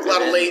 A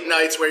lot of late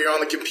nights where you're on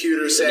the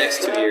computer the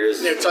next 2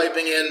 years.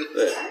 Typing in,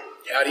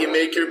 how do you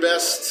make your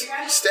best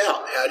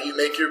stout? How do you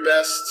make your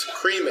best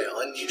cream ale?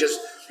 And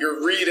you're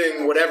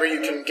reading whatever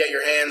you can get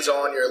your hands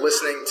on. You're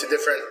listening to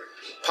different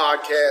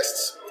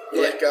podcasts.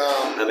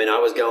 I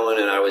was going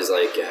and I was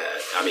I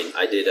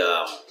did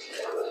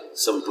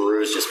some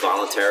brews just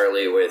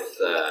voluntarily with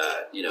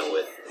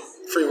with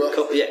Free Will.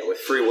 With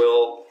Free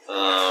Will.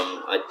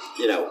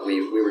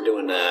 We were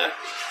doing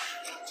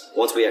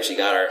once we actually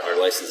got our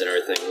license and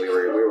everything, we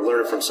were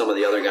learning from some of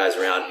the other guys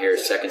around here.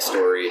 Second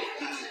Story.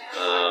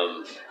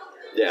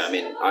 I've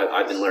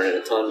been learning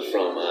a ton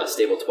from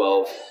Stable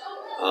 12.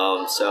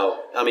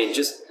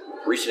 Just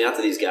reaching out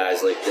to these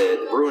guys,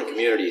 the brewing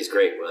community is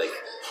great. We're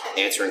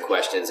answering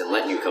questions and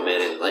letting you come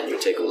in and letting you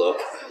take a look.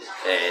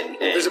 And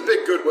there's a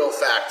big goodwill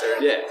factor.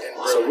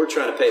 So we're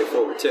trying to pay it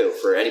forward too.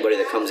 For anybody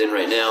that comes in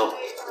right now,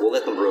 we'll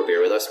let them brew a beer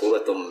with us. We'll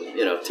let them,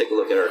 take a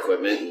look at our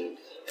equipment.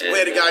 And we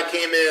had a guy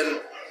came in.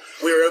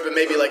 We were open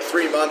maybe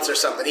 3 months or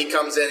something. He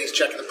comes in. He's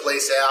checking the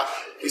place out.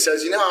 He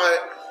says,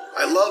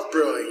 I love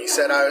brewing. He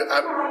said,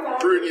 I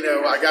brewed,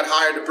 I got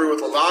hired to brew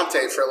with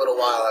Levante for a little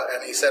while.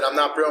 And he said, I'm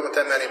not brewing with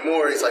them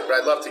anymore. He's like, but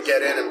I'd love to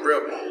get in and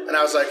brew. And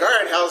I was like, all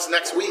right, how's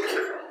next week?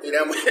 He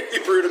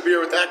brewed a beer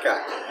with that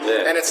guy.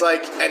 Yeah. And it's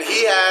and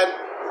he had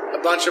a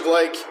bunch of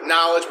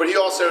knowledge, but he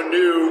also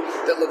knew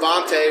that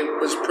Levante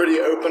was pretty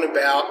open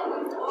about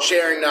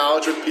sharing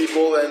knowledge with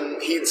people,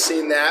 and he'd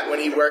seen that when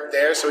he worked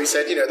there. So he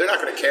said, they're not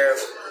going to care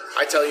if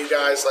I tell you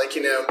guys,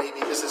 maybe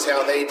this is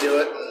how they do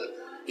it, and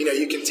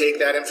you can take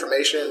that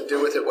information and do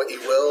with it what you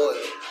will. And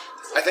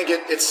I think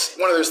it's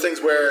one of those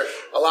things where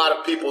a lot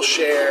of people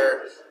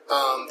share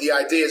the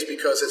ideas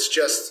because it's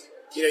just,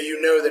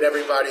 that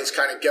everybody's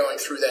kind of going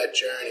through that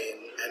journey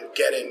and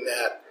getting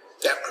that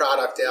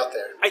product out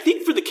there. I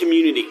think for the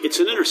community, it's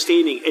an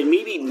understanding, and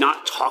maybe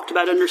not talked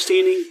about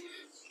understanding,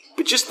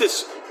 but just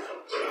this,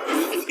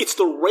 it's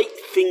the right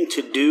thing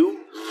to do.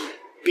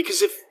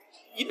 Because if,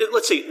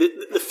 let's say,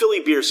 the Philly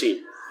beer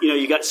scene,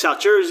 you got South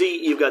Jersey,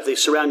 you've got the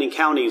surrounding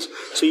counties.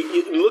 So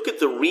you look at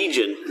the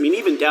region,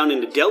 even down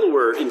into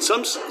Delaware in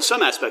some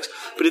aspects.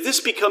 But if this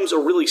becomes a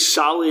really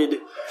solid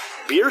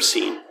beer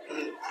scene,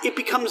 it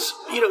becomes,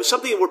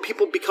 something where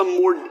people become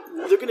more,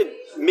 they're going to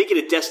make it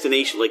a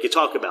destination like you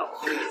talk about.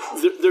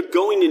 They're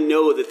going to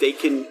know that they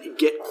can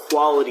get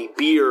quality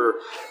beer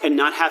and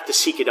not have to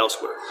seek it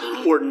elsewhere.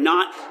 Or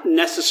not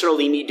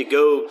necessarily need to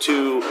go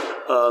to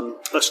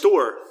a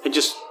store and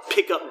just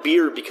pick up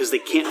beer because they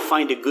can't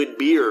find a good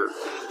beer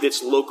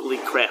that's locally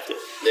crafted.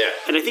 Yeah.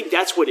 And I think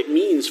that's what it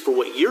means for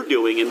what you're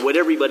doing and what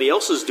everybody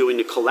else is doing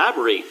to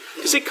collaborate.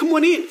 To say, come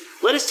on in,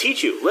 let us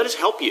teach you, let us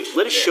help you,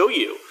 let us show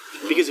you.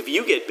 Because if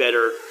you get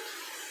better,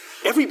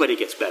 everybody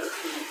gets better.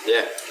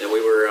 Yeah, and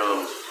we were,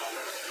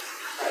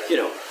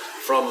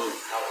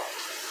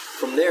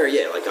 from there,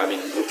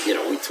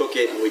 we took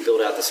it and we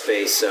built out the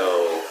space.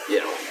 So,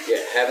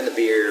 having the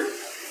beer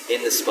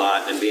in the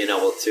spot and being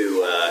able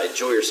to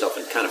enjoy yourself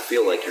and kind of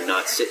feel like you're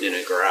not sitting in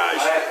a garage.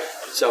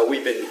 So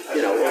we've been,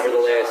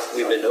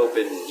 we've been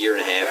open 1.5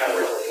 years,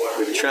 and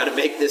we've been trying to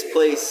make this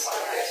place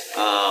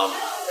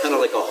kind of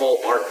like a whole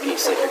art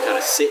piece. Like you're kind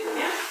of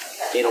sitting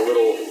in a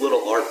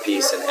little art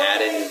piece and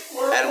adding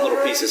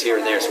little pieces here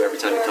and there, so every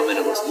time you come in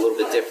it looks a little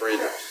bit different,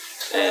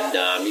 and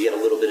you get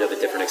a little bit of a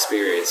different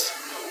experience.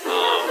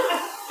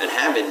 And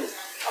having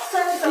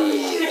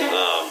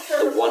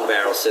the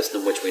 1-barrel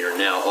system, which we are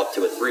now up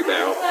to a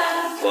 3-barrel,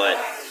 but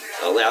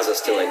allows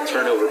us to like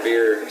turn over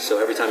beer. So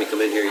every time you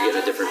come in here, you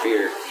get a different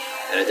beer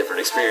and a different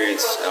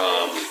experience.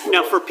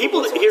 Now, for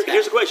people,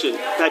 here's a question,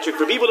 Patrick.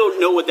 For people who don't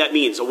know what that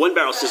means, a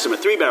 1-barrel system, a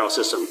 3-barrel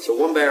system. So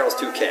 1 barrel is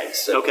 2 kegs.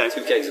 So okay.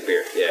 2 kegs of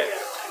beer. Yeah.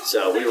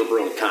 So we were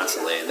brewing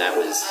constantly, and that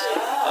was.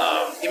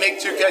 You make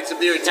 2 kegs of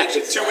beer. It takes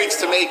you 2 weeks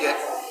to make it,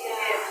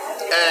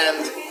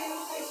 and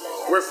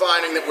we're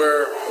finding that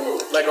we're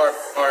like our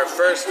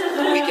first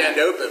weekend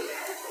open.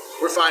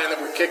 We're finding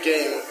that we're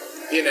kicking,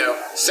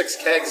 6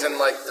 kegs in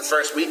like the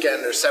first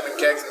weekend or 7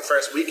 kegs in the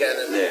first weekend,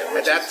 and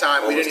at that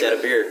time we didn't get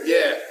a beer.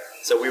 Yeah.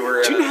 So we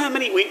were. Do you know how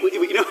many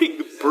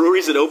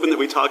breweries that open that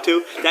we talk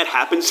to? That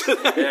happens to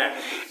them. Yeah.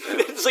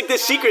 It's like the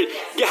secret.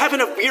 You have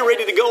enough beer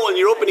ready to go on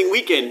your opening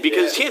weekend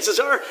because chances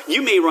are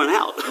you may run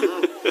out.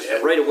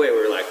 Mm-hmm. Right away, we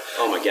were like,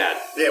 "Oh my god!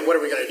 Yeah, what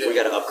are we gonna do? We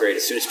got to upgrade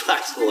as soon as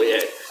possible."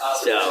 Yeah.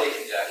 So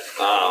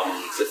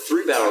the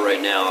 3-barrel right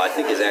now, I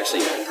think, is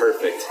actually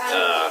perfect.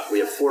 We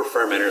have 4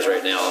 fermenters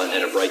right now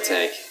and a bright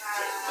tank,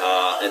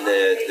 and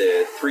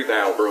the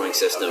 3-barrel brewing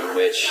system,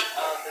 which.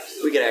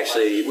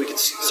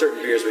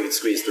 Certain beers we could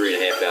squeeze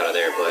 3.5 out of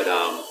there, but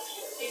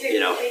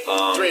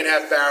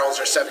 3.5 barrels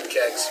or 7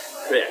 kegs.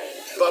 Yeah.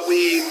 But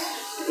we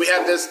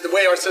have this. The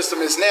way our system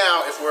is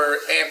now, if we're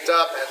amped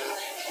up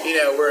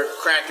and we're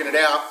cranking it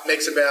out,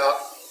 makes about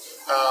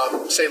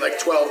say like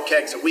 12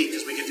 kegs a week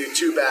because we could do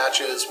 2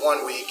 batches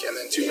one week and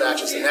then 2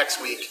 batches the next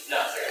week,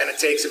 and it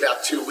takes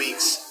about 2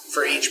 weeks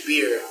for each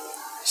beer.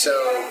 So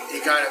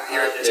you're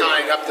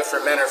tying up the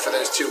fermenter for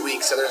those 2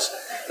 weeks. So there's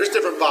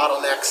different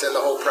bottlenecks in the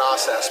whole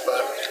process,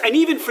 but and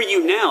even for you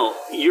now,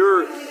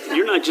 you're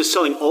not just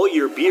selling all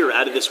your beer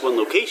out of this one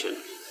location.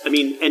 I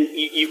mean, and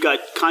you've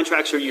got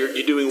contracts, or you're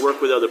doing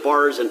work with other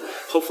bars, and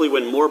hopefully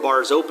when more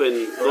bars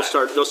open, they'll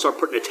start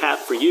putting a tap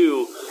for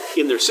you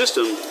in their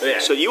system. Yeah.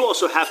 So you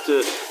also have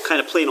to kind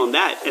of plan on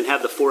that and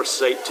have the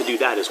foresight to do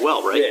that as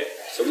well, right? Yeah.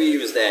 So we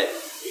use that.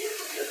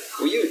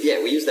 We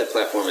use that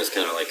platform as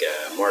kind of like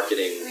a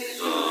marketing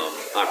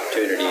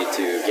opportunity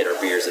to get our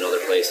beers in other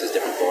places,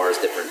 different bars,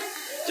 different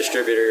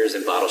distributors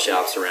and bottle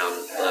shops around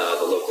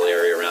the local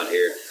area around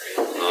here.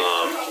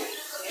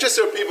 Just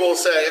so people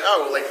say,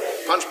 "Oh, like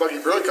Punch Buggy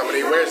Brewing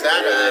Company, where's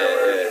that at?"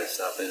 Yeah,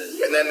 stop in.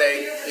 And then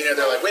they,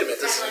 they're like, "Wait a minute,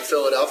 this is in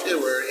Philadelphia.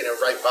 We're,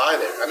 right by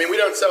there." I mean, we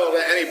don't sell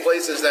to any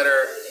places that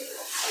are,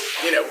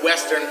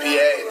 Western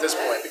PA at this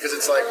point because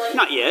it's like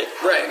not yet,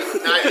 right?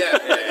 Not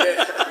yet.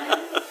 Yeah.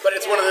 But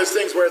it's one of those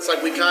things where it's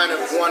like we kind of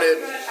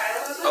wanted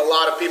a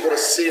lot of people to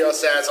see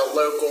us as a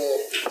local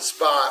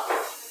spot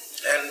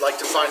and like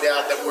to find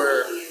out that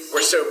we're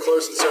so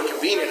close and so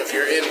convenient. If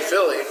you're in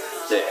Philly.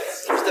 Yeah.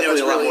 There's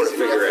definitely a lot more to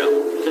figure out.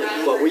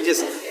 But we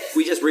just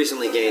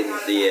recently gained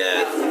the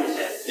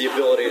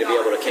ability to be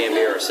able to can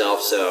beer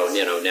ourselves. So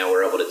now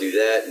we're able to do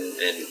that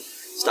and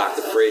stock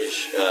the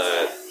fridge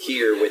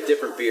here with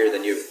different beer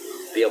than you'd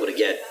be able to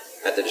get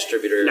at the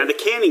distributor. Now the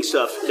canning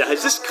stuff,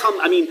 has this come?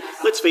 I mean,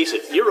 let's face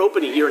it. You're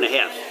open a year and a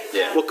half.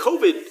 Yeah. Well,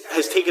 COVID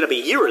has taken up a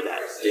year of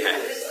that.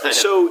 Yeah.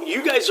 So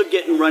you guys are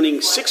getting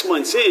running 6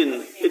 months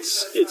in.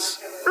 It's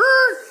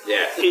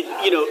yeah.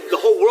 The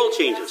whole world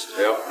changes.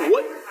 Yep.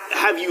 What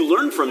have you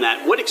learned from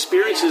that? What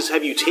experiences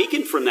have you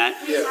taken from that?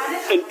 Yeah.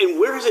 And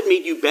where has it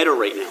made you better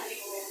right now?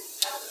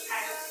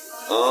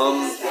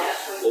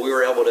 Well, we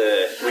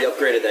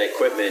upgraded that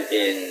equipment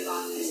in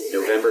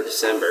November,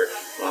 December.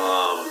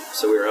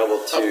 So we were able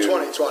to of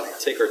 2020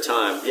 take our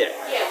time. Yeah.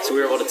 So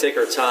we were able to take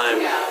our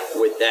time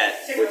with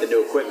the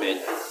new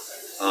equipment.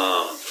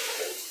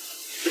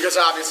 Because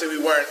obviously we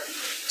weren't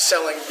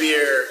selling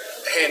beer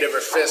hand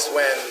over fist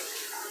when,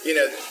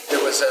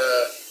 there was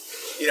a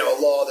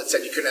law that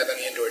said you couldn't have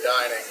any indoor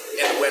dining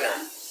in the winter.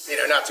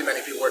 Not too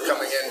many people were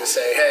coming in to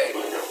say, "Hey,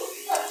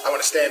 I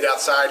want to stand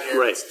outside here.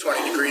 Right. It's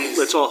 20 degrees."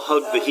 Let's all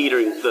hug the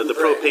heater, the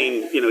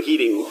propane,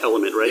 heating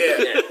element, right?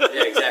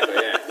 Yeah, exactly.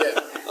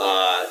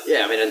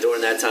 Yeah. I mean, and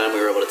during that time, we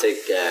were able to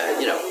take,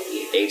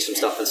 age some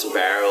stuff in some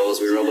barrels.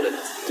 We were able to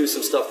do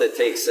some stuff that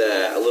takes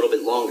a little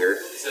bit longer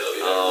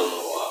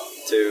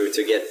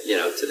to get,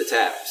 to the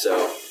tap.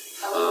 So,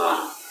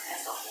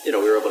 we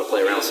were able to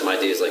play around with some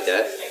ideas like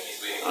that.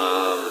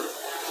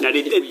 Now,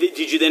 did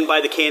you then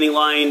buy the canning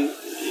line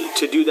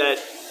to do that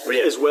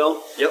as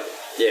well? Yep.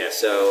 Yeah.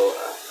 So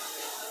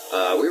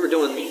we were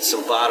doing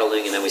some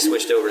bottling, and then we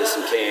switched over to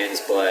some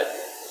cans. But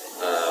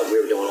we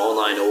were doing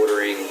online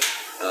ordering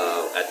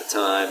at the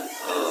time.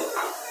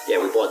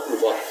 We bought the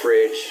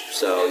fridge,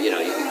 so you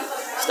can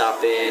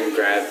stop in,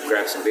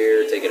 grab some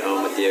beer, take it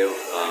home with you.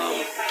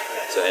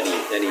 So any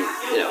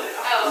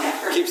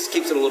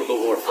keeps it a little bit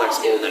more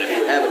flexible than if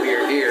you have a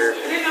beer here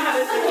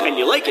and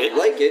you like it,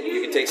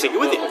 you can take it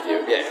with you.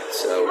 Yeah.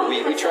 So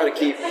we try to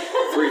keep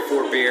 3 to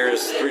 4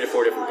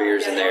 different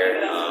beers in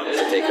there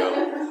to take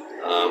home.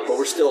 But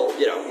we're still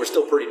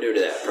pretty new to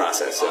that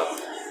process. So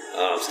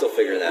I'm still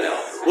figuring that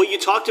out. Well, you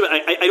talked about.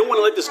 I don't want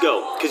to let this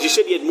go because you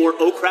said you had more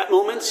 "oh crap"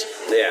 moments.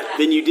 Yeah.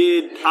 Than you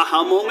did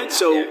aha moments.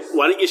 So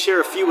why don't you share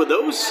a few of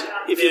those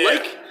if you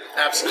like?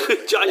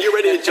 Absolutely. John, you're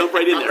ready to jump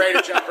right in there. I'm ready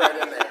to jump right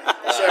in there.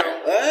 So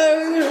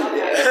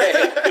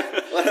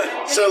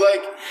So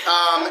like,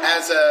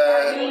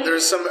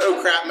 there's some oh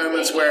crap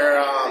moments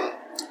where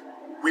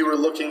we were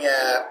looking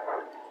at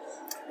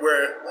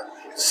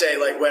say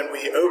like when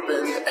we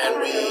opened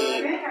and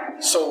we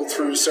sold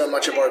through so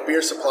much of our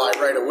beer supply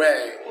right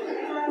away.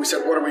 We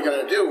said, what are we going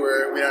to do?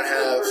 We don't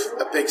have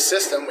a big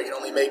system. We can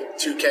only make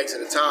 2 kegs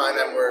at a time,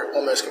 and we're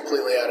almost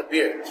completely out of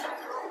beer.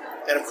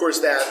 And of course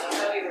that,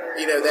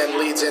 then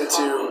leads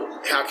into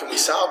how can we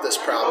solve this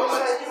problem?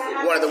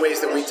 And one of the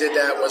ways that we did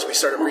that was we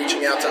started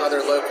reaching out to other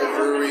local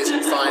breweries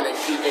and finding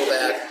people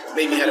that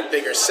maybe had a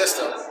bigger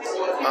system.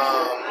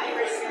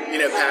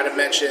 Pat had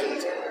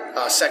mentioned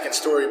Second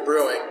Story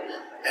Brewing,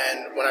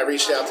 and when I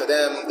reached out to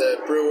them, the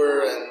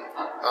brewer, and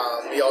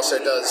he also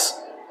does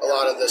a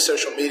lot of the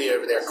social media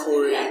over there,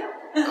 Corey,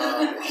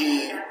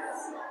 he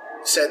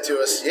said to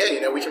us,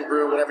 we can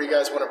brew whenever you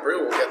guys want to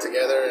brew. We'll get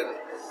together and,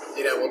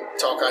 we'll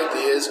talk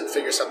ideas and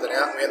figure something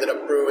out. And we ended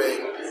up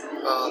brewing,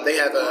 they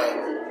have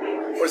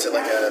is it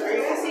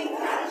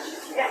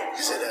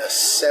a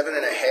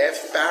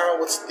 7.5 barrel?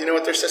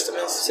 What their system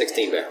is?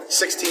 16 barrel.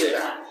 16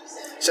 barrel.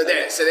 So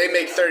they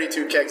make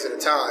 32 kegs at a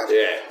time.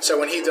 Yeah. So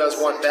when he does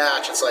one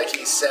batch, it's like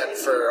he's set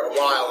for a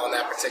while on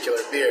that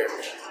particular beer.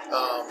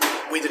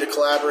 We did a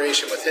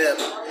collaboration with him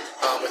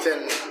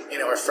within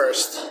our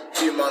first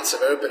few months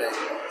of opening,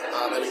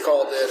 and we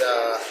called it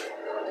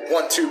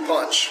 1-2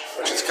 Punch,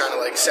 which is kind of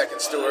like Second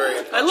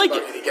Story. I like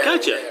it.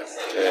 Gotcha.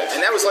 Yeah.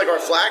 And that was like our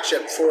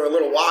flagship for a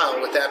little while,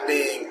 with that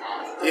being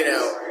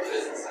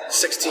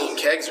 16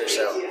 kegs or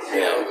so,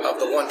 of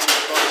the 1-2 Punch.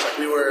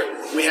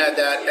 Like we had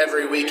that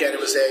every weekend. It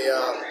was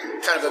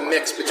a kind of a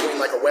mix between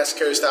like a West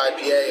Coast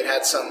IPA. It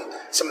had some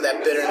of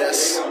that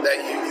bitterness that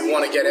you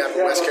want to get out of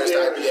a West Coast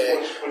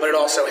IPA, but it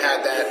also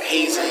had that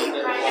hazy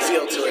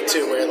feel to it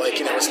too, where like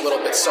it's a little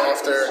bit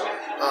softer,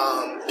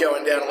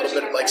 going down a little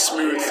bit like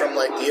smooth from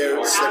like the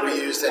oats that we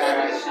used in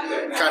it.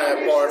 Kind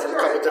of borrowed from a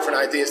couple different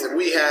ideas that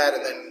we had,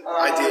 and then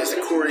ideas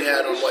that Corey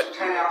had on what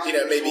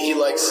maybe he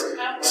likes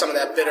some of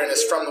that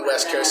bitterness from the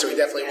West Coast, so he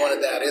definitely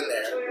wanted that in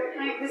there.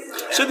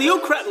 So the oh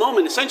crap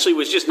moment essentially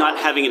was just not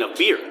having enough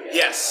beer.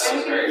 Yes.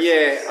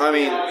 Yeah, I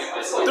mean,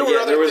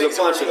 there was a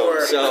bunch of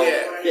them. So,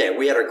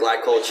 we had our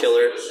glycol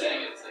chiller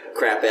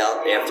crap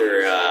out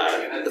after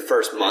the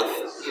first month.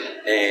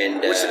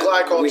 And which the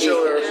glycol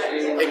chiller,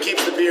 it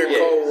keeps the beer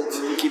cold,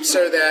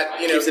 so that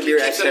keeps the beer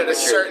keeps it at a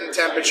certain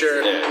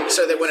temperature,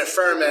 so that when it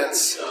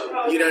ferments,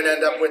 you don't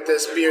end up with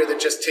this beer that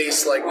just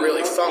tastes like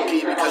really funky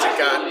because it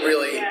got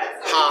really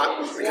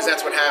hot. Because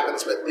that's what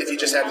happens. But if you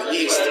just have the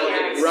yeast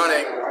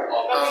running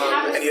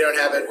and you don't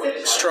have it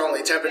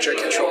strongly temperature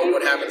controlled,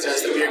 what happens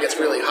is the beer gets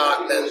really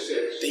hot, and then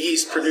the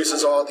yeast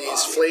produces all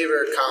these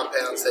flavor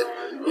compounds that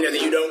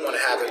that you don't want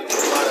to have in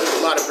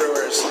a lot of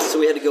brewers. So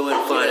we had to go in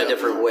and find a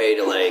different way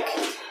to like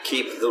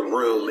keep the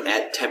room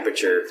at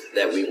temperature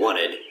that we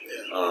wanted,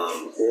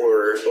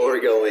 or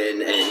go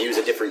in and use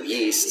a different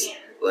yeast,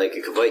 like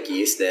a Kvike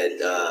yeast that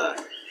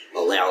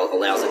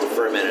allows it to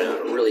ferment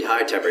at a really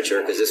high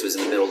temperature, because this was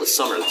in the middle of the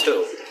summer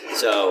too.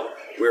 So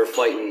we were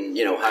fighting,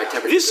 high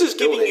temperature. This is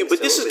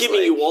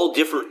giving you all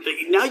different.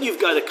 Now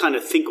you've got to kind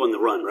of think on the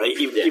run, right?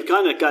 You've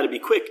kind of got to be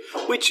quick,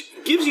 which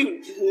gives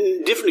you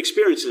different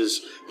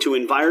experiences to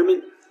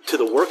environment, to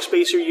the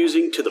workspace you're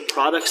using, to the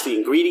products, the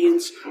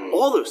ingredients,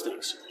 all those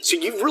things. So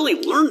you've really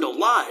learned a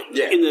lot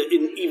in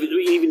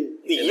even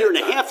the year and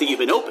a half that you've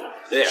been open.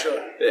 Yeah,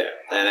 sure. Yeah,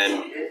 and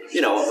then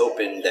I'm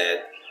hoping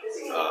that.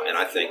 And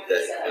I think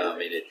that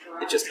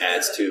it just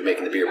adds to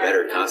making the beer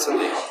better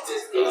constantly.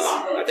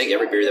 I think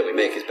every beer that we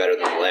make is better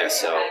than the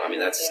last, so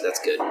that's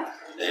good.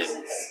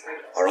 And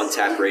our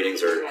Untappd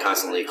ratings are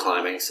constantly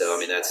climbing, so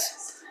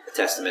that's a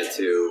testament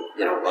to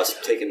us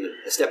taking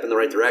a step in the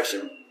right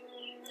direction.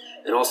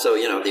 And also,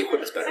 the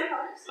equipment's better.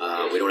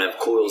 We don't have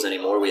coils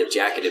anymore. We have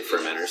jacketed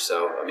fermenters,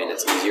 so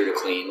it's easier to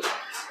clean.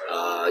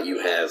 You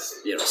have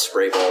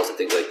spray balls and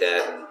things like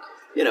that,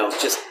 and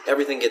just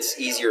everything gets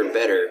easier and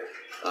better.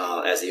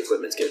 As the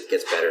equipment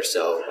gets better,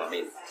 so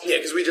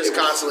because we just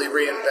constantly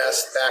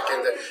reinvest back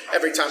into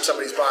every time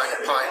somebody's buying a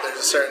pint. There's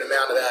a certain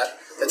amount of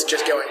that's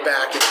just going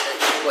back and making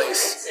the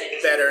place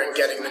better and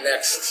getting the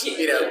next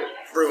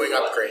brewing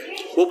upgrade.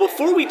 Well,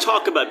 before we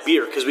talk about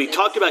beer, because we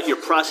talked about your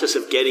process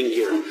of getting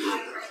here,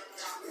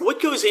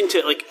 what goes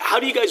into how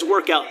do you guys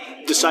work out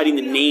deciding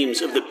the names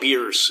of the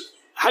beers?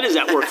 How does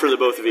that work for the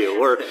both of you?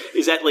 Or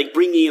is that like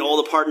bringing in all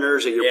the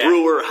partners and your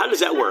brewer? How does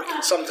that work?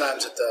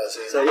 Sometimes it does.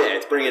 Yeah. So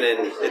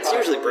it's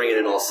usually bringing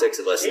in all 6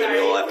 of us, and then we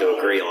all have to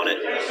agree on it.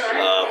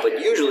 But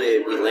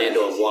usually we land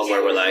on one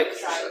where we're like,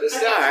 all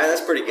right,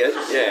 that's pretty good.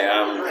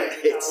 Yeah.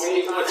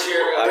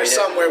 There's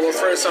some where we'll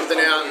throw something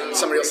out and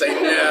somebody will say,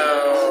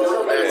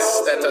 no,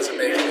 that doesn't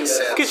make any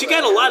sense. Because you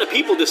got a lot of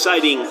people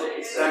deciding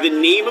the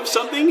name of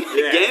something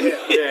again.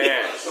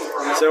 Yeah.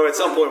 So at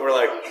some point we're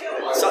like,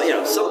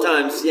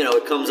 sometimes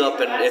it comes up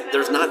and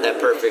there's not that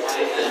perfect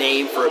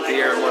name for a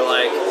beer, and we're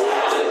like,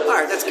 all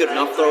right, that's good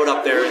enough. Throw it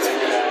up there. It's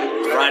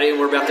Friday and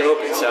we're about to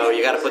open, so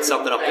you got to put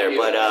something up there.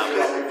 But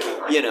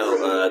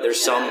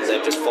there's some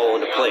that just fall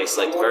into place.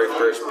 Like the very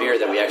first beer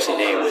that we actually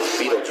named was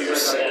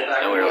Beetlejuice,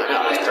 and we were like,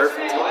 oh, that's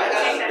perfect.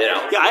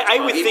 Yeah, I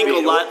would think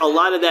a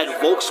lot of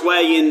that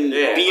Volkswagen,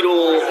 Beetle,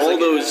 all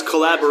those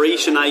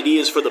collaboration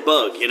ideas for the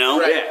Bug,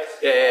 Right.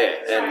 Yeah.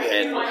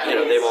 And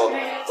they've all,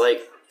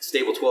 like,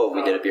 Stable 12,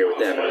 we did a beer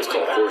with them, and it was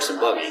called Horse and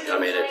Buggy. I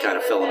mean, it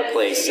kind of fell into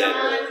place, and,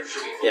 it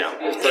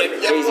was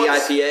perfect. Hazy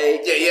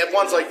IPA. Yeah, you have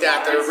ones like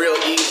that that are real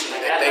easy.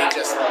 They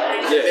just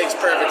makes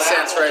perfect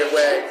sense right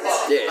away.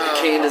 Yeah, the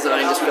can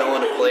design just fell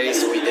into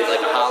place. We did,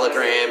 like, a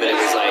hologram, and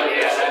it was like,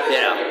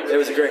 it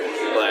was a great one.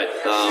 But,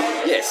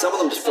 some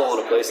of them just fall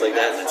into place like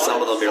that, and then some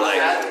of them you're like,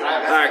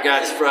 all right,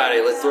 guys, it's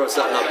Friday. Let's throw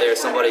something up there.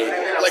 Somebody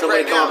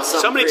right come up with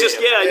something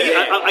just,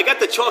 I got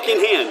the chalk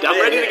in hand.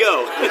 I'm ready to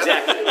go.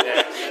 Exactly.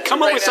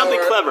 Come up with something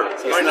clever.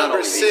 Our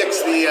number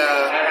 6, the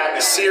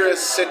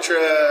Cirrus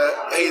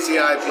Citra Hazy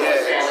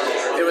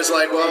IPA. It was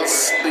like, well,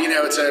 it's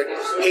a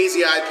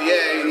hazy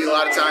IPA. A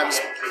lot of times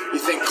you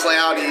think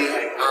cloudy,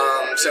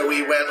 so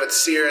we went with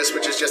Cirrus,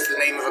 which is just the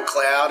name of a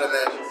cloud, and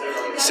then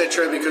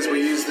Citra because we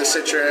used the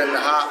Citra and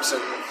the hops,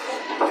 and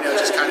it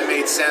just kind of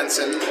made sense.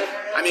 And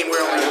I mean,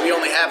 we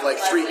only have like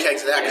 3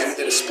 kegs of that because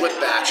we did a split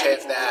batch,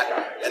 half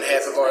that and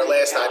half of our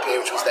last IPA,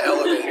 which was the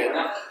Elevated,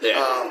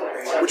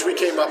 which we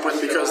came up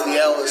with because the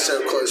L is so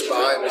close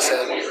by, and we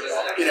said,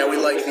 we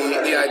like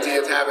the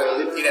idea of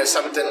having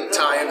something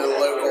tie into the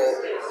local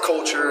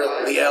culture,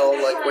 and the L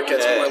what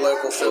gets more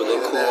local feeling.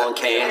 We'll look cool on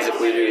cans if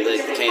we do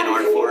like the can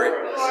art for it,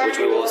 which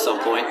we will at some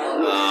point.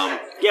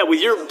 With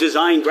your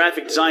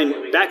graphic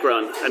design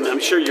background, I'm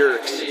sure you're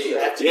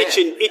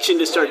itching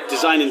to start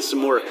designing some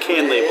more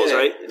can labels,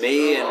 right?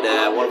 Me and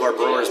one of our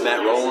brewers,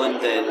 Matt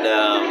Rowland, and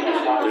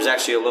there's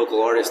actually a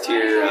local artist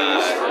here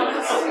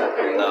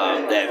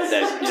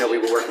that we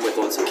were working with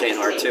on some can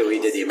art too. He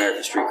did the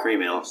American Street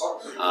Cream Ale.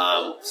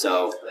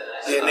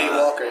 Nate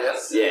Walker,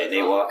 yes. Yeah,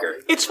 Nate Walker.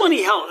 It's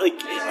funny how,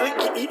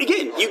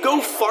 again, you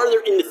go farther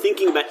into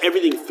thinking about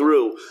everything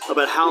through,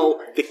 about how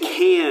the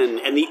can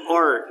and the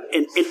art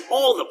and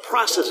all the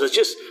processes,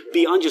 just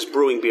beyond just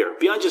brewing beer,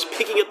 beyond just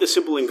picking up the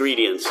simple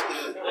ingredients.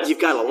 You've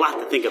got a lot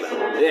to think about.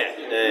 Yeah,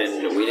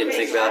 and we didn't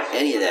think about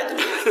any of that.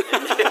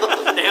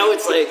 Now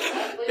it's like,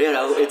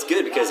 it's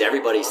good because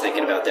everybody's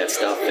thinking about that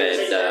stuff,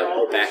 and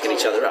we're backing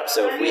each other up.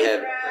 So if we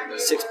have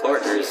 6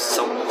 partners,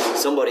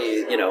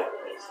 somebody,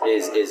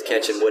 is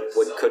catching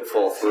what could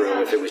fall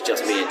through if it was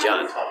just me and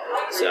John.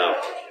 So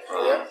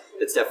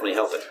it's definitely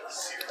helping.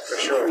 For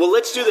sure. Well,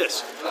 let's do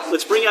this.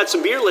 Let's bring out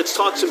some beer. Let's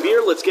talk some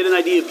beer. Let's get an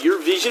idea of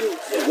your vision,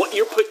 what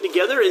you're putting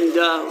together, and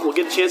we'll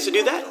get a chance to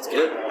do that. That's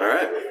good. All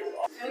right.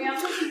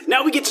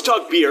 Now we get to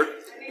talk beer.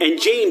 And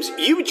James,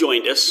 you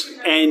joined us,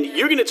 and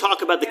you're going to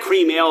talk about the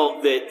cream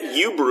ale that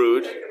you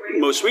brewed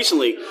most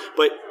recently.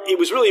 But it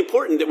was really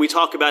important that we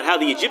talk about how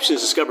the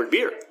Egyptians discovered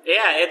beer.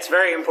 Yeah, it's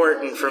very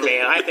important for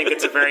me. I think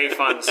it's a very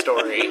fun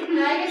story.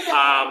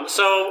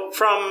 So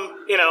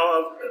from,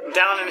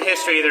 down in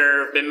history,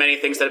 there have been many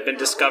things that have been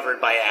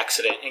discovered by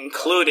accident,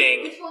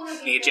 including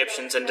the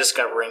Egyptians and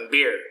discovering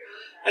beer.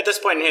 At this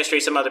point in history,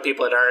 some other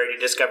people had already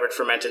discovered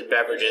fermented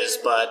beverages,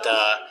 but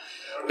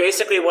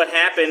basically what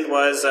happened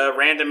was a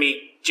random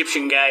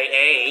Egyptian guy,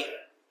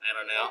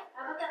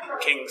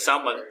 King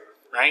someone,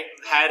 right,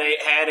 had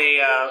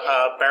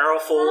a barrel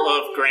full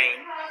of grain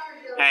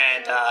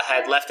and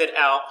had left it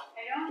out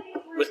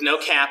with no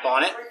cap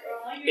on it.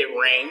 It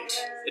rained.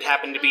 It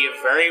happened to be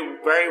a very,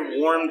 very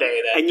warm day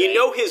that day.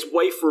 And his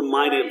wife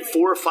reminded him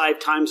 4 or 5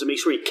 times to make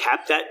sure he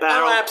capped that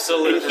barrel. Oh,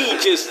 absolutely. And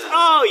he just,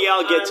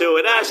 I'll get to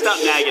it. Stop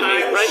nagging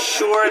me. I'm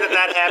sure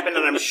that happened,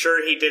 and I'm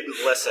sure he didn't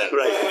listen.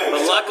 Right.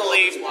 But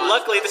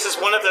luckily, this is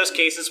one of those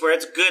cases where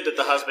it's good that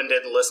the husband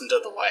didn't listen to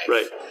the wife.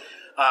 Right.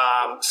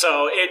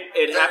 So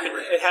it happened.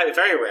 It had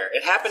very rare.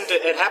 It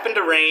happened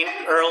to rain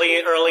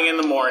early in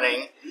the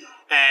morning.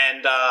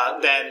 And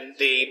then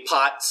the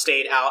pot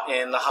stayed out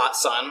in the hot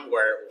sun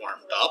where it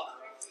warmed up.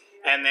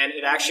 And then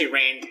it actually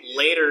rained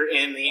later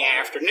in the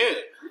afternoon.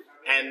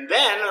 And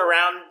then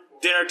around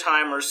dinner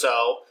time or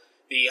so,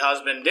 the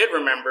husband did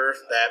remember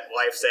that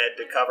wife said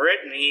to cover it.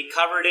 And he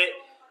covered it,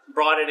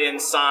 brought it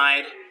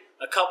inside.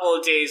 A couple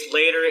of days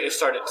later, it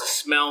started to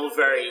smell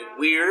very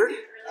weird.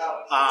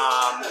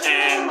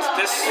 And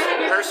this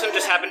person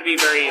just happened to be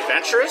very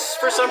adventurous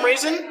for some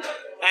reason.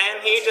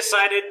 And he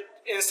decided,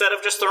 instead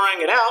of just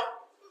throwing it out,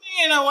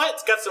 you know what?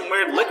 It's got some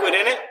weird liquid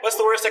in it. What's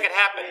the worst that could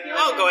happen?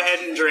 I'll go ahead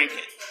and drink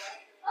it.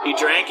 He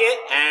drank it,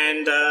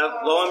 and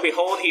lo and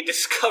behold, he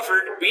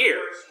discovered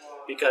beer.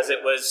 Because it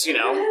was,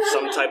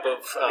 some type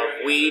of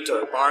wheat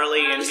or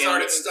barley. And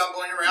started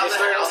stumbling around.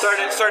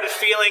 Started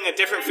feeling a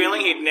different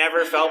feeling he'd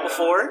never felt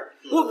before.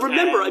 Well,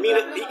 remember,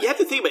 you have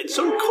to think about it.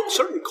 In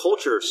certain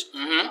cultures,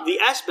 the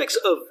aspects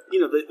of,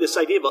 this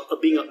idea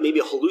of being maybe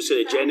a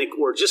hallucinogenic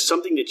or just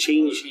something to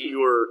change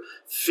your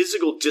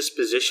physical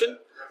disposition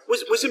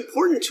was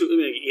important to.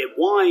 You had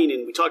wine,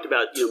 and we talked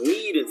about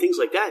mead and things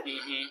like that.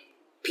 Mm-hmm.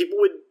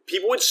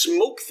 People would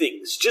smoke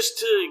things just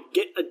to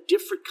get a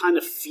different kind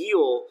of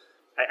feel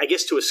I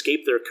guess to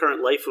escape their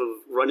current life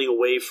of running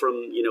away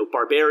from,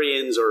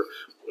 barbarians or,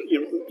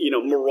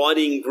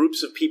 marauding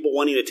groups of people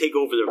wanting to take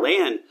over their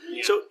land.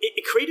 Yeah. So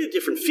it created a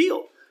different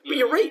feel. But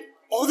you're right.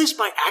 All this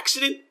by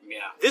accident.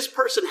 Yeah. This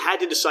person had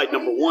to decide,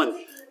 number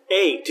one,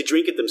 to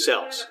drink it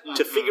themselves,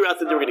 to figure out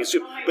that they were getting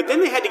sued. But then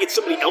they had to get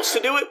somebody else to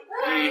do it.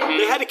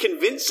 They had to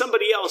convince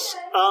somebody else.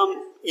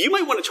 You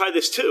might want to try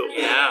this too.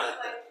 Yeah.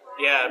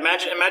 Yeah,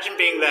 imagine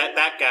being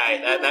that guy,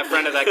 that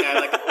friend of that guy.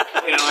 Like,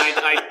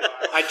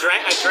 I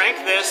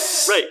drank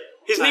this. Right.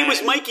 His name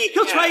was Mikey.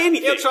 He'll try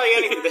anything.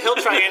 He'll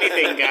try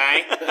anything,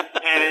 guy.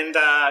 And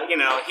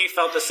he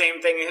felt the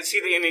same thing. See,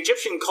 in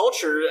Egyptian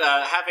culture,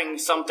 having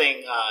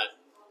something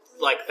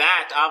like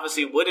that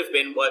obviously would have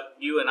been what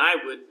you and I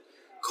would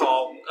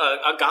call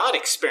a God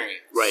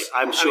experience. Right,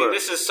 I'm sure. I mean,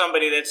 this is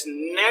somebody that's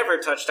never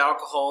touched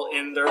alcohol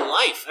in their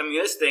life. I mean,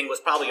 this thing was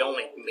probably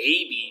only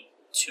maybe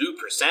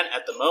 2%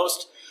 at the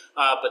most.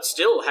 But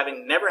still,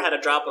 having never had a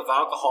drop of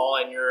alcohol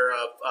and you're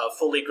a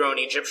fully grown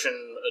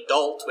Egyptian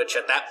adult, which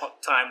at that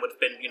time would have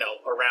been,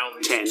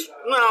 around 10.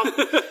 Well,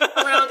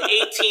 around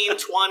 18,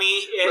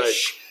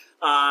 20-ish.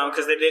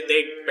 Because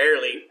they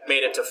barely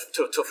made it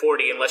to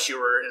 40 unless you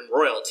were in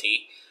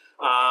royalty.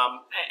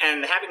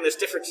 And having this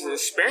different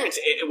experience,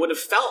 it would have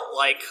felt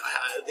like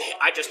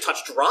I just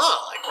touched Ra.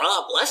 Like,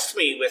 Ra blessed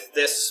me with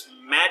this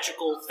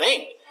magical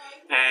thing.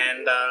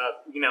 And,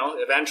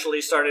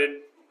 eventually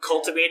started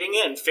cultivating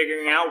it and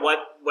figuring out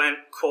what went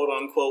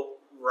quote-unquote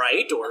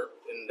right, or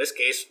in this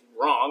case,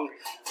 wrong,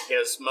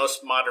 because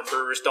most modern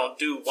brewers don't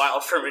do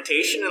wild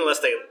fermentation unless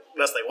they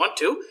want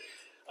to.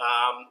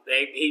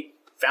 He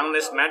found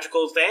this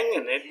magical thing,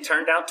 and it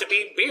turned out to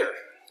be beer.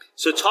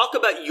 So talk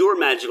about your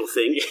magical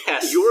thing.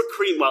 Yes. Your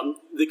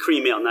the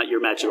cream ale, not your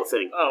magical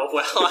thing. Oh,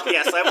 well,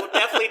 yes, I will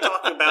definitely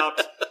talk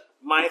about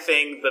my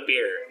thing, the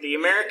beer. The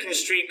American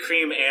Street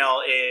Cream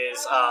Ale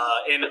is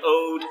an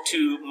ode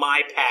to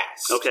my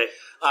past. Okay.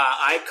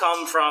 I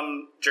come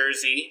from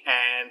Jersey,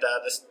 and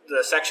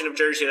the section of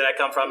Jersey that I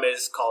come from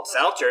is called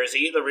South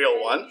Jersey, the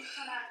real one.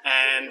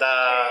 And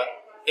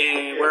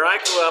where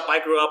I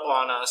grew up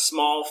on a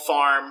small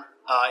farm.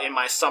 In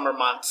my summer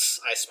months,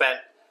 I spent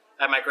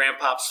at my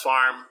grandpa's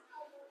farm,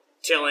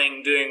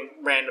 tilling, doing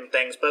random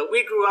things. But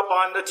we grew up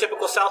on the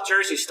typical South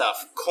Jersey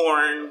stuff,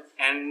 corn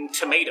and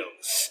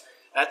tomatoes.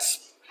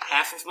 That's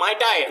half of my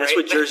diet. That's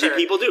what Jersey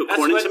people do.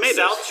 Corn and tomatoes.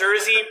 South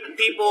Jersey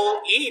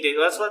people eat.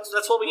 That's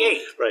what we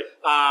ate. Right.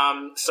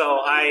 So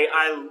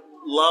I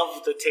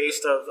love the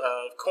taste of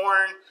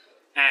corn,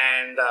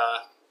 and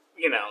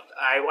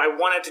I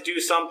wanted to do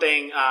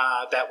something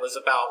that was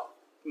about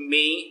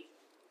me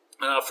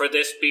for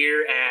this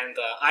beer, and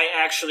I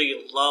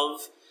actually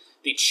love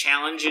the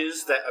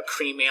challenges that a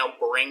cream ale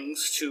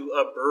brings to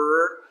a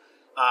brewer.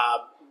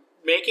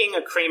 Making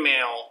a cream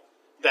ale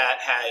that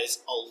has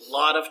a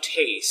lot of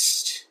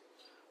taste,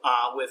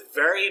 with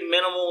very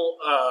minimal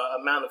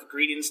amount of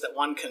ingredients that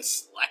one can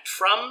select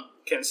from,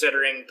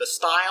 considering the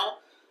style,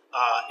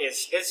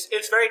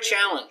 it's very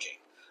challenging.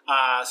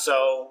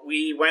 So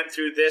we went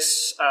through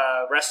this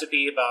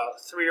recipe about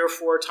 3 or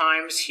 4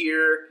 times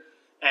here,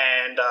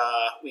 and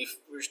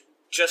we're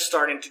just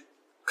starting to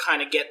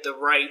kind of get the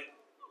right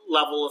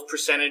level of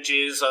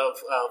percentages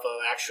of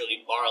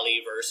actually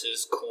barley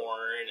versus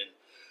corn, and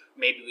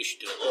maybe we should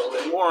do a little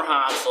bit more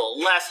hops, a little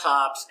less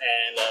hops,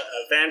 and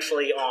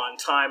eventually on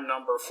time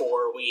number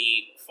 4,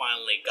 we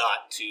finally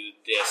got to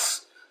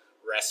this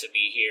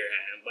recipe here.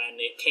 And when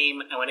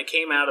it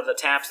came out of the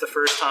taps the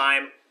first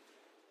time,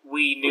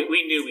 we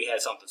knew we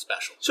had something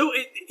special. So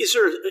is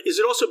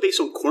it also based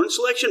on corn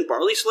selection,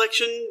 barley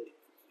selection?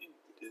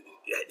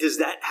 Does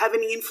that have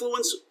any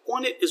influence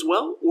on it as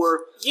well,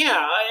 or?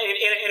 Yeah,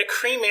 in a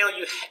cream ale,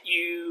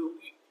 you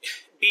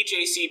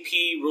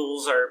BJCP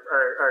rules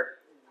are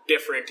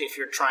different if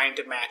you're trying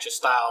to match a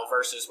style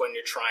versus when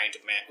you're trying to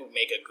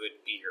make a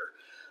good beer.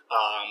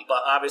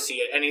 But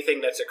obviously,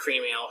 anything that's a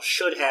cream ale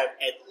should have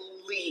at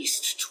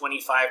least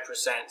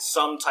 25%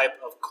 some type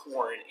of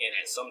corn in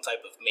it, some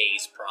type of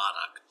maize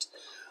product.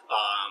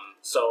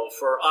 So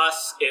for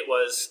us, it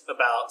was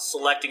about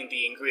selecting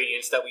the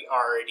ingredients that we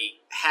already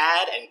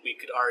had and we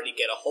could already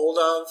get a hold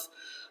of.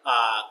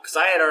 Because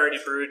I had already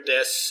brewed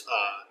this,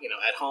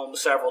 at home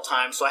several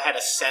times, so I had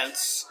a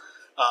sense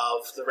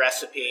of the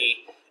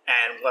recipe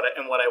and what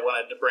I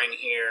wanted to bring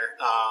here.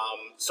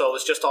 So it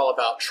was just all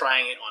about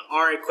trying it on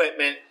our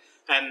equipment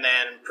and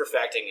then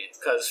perfecting it.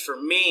 Because for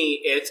me,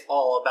 it's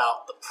all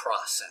about the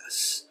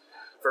process.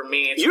 For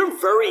me,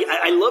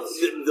 I love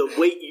the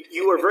way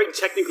you are very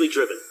technically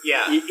driven.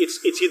 Yeah.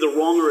 It's either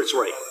wrong or it's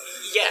right.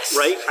 Yes.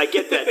 Right? I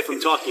get that from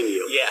talking to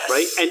you. Yes.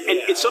 Right? And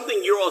it's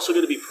something you're also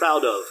going to be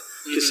proud of,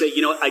 to say,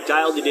 I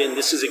dialed it in.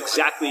 This is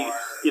exactly,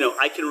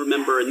 I can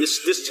remember. And this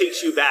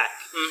takes you back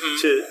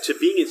to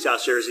being in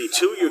South Jersey,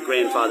 to your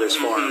grandfather's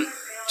farm,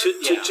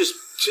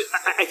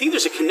 I think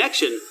there's a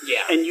connection.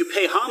 Yeah. And you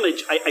pay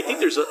homage. I think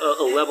there's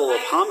a level of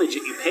homage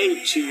that you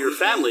pay to your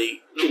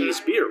family in this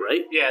beer,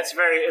 right? Yeah, it's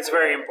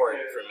very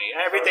important for me.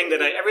 Everything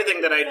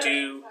that I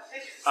do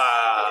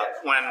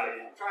when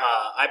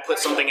I put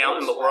something out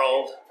in the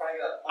world,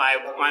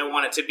 I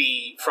want it to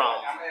be from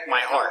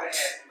my heart.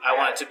 I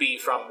want it to be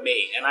from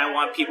me, and I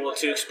want people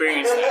to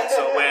experience that.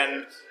 So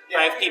when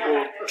I have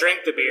people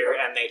drink the beer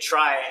and they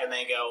try it and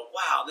they go,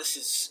 "Wow, this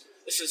is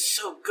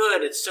so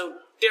good. It's so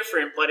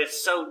different, but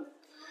it's so,"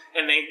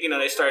 and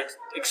they start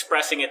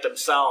expressing it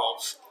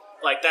themselves.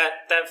 Like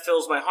that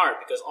fills my heart,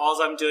 because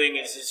all I'm doing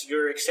is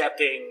you're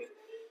accepting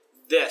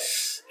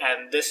this,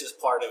 and this is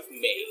part of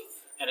me,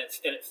 and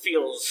it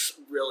feels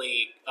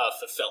really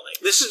fulfilling.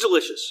 This is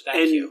delicious.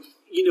 Thank you.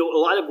 You know,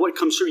 a lot of what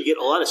comes through, you get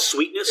a lot of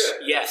sweetness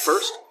at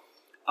first,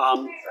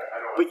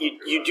 but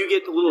you do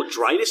get a little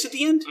dryness at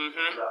the end.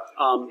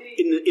 Mm-hmm.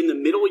 In the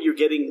middle, you're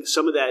getting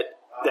some of that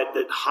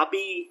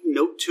hoppy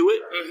note to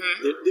it,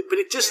 but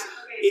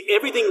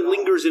everything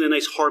lingers in a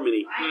nice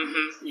harmony.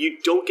 Mm-hmm. You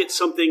don't get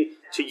something,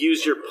 to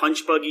use your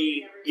punch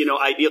buggy,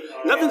 ideal.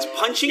 Nothing's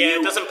punching you. Yeah,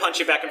 it doesn't punch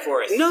you back and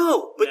forth.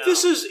 No, but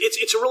this is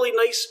it's a really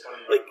nice,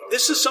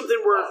 this is something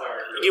where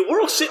we're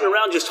all sitting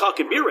around just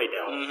talking beer right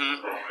now.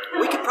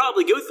 Mm-hmm. We could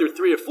probably go through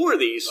 3 or 4 of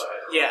these.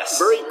 Yes.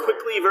 Very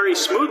quickly, very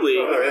smoothly.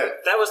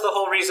 That was the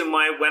whole reason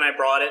why when I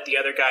brought it, the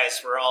other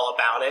guys were all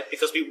about it,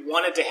 because we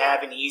wanted to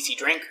have an easy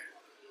drinker.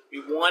 We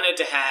wanted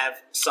to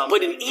have something.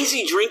 But an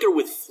easy drinker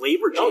with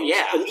flavor, James. Oh,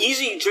 yeah. An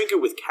easy drinker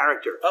with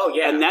character. Oh,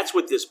 yeah. And that's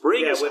what this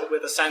brings. Yeah,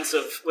 with a sense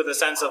of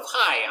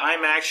hi,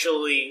 I'm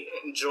actually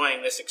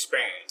enjoying this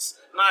experience.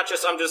 Not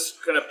just I'm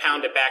just going to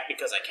pound it back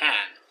because I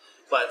can,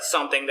 but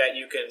something that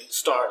you can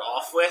start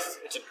off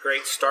with. It's a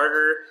great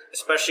starter,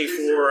 especially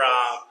for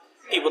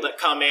people that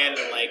come in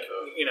and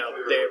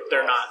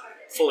they're not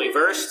fully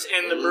versed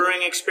in the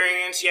brewing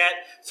experience yet.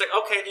 It's like,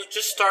 okay,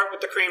 just start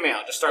with the cream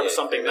ale. Just start with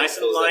something nice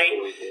and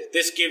light.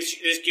 This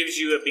gives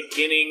you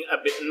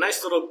a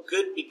nice little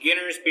good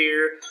beginner's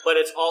beer, but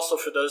it's also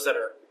for those that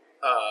are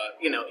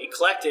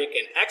eclectic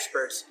and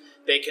experts.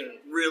 They can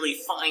really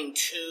fine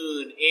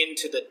tune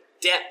into the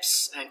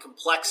depths and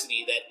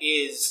complexity that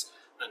is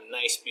a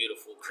nice,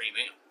 beautiful cream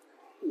ale.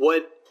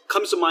 What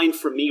comes to mind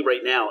for me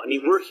right now,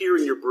 we're here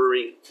in your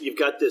brewery. You've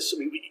got this.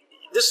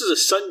 This is a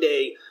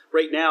Sunday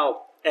right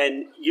now,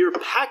 and you're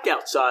packed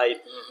outside.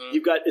 Mm-hmm.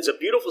 It's a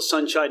beautiful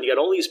sunshine. You got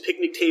all these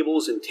picnic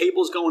tables and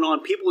tables going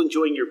on, people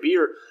enjoying your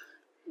beer.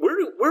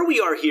 Where we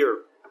are here,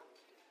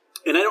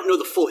 and I don't know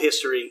the full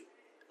history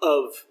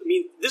of,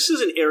 this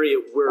is an area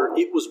where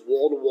it was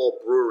wall-to-wall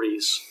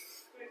breweries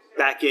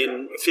back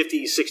in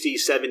 50s,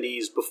 60s,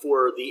 70s,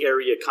 before the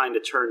area kind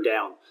of turned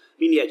down.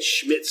 You had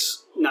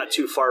Schmitz not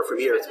too far from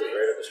here. Right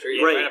up the street.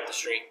 Yeah, right up the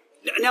street.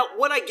 Now,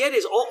 what I get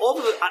is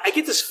I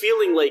get this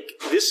feeling like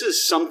this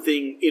is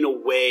something in a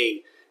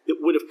way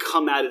that would have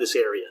come out of this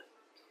area.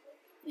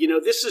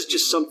 This is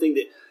just something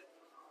that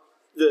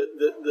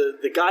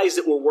the guys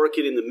that were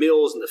working in the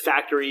mills and the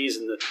factories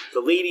and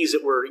the ladies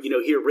that were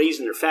here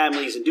raising their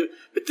families and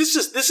but this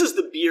is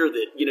the beer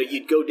that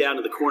you'd go down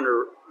to the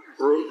corner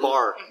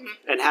bar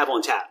and have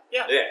on tap.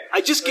 Yeah. I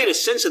just get a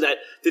sense of that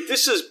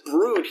this is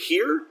brewed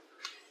here,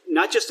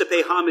 not just to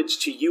pay homage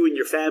to you and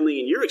your family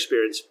and your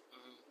experience.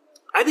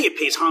 I think it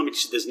pays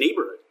homage to this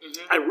neighborhood.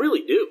 Mm-hmm. I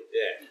really do.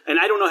 Yeah. And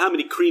I don't know how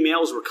many cream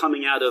ales were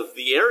coming out of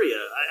the area.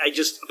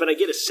 But I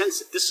get a sense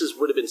that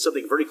would have been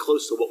something very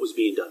close to what was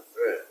being done.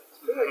 Right.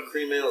 I feel like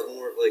cream ale is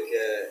more of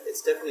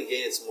it's definitely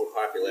gaining some more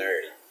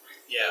popularity.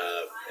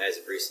 Yeah. As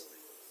of recently.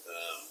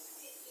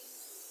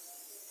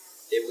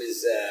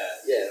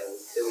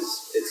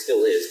 It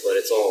still is, but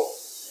it's all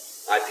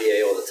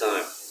IPA all the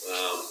time.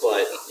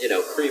 But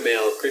cream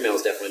ale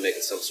is definitely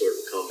making some sort of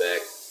a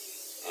comeback.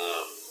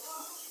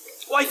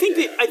 Well, I think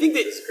that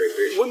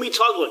when we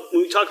talk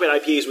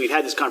about IPAs, we've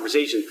had this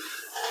conversation.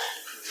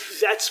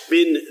 That's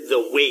been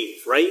the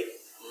wave, right?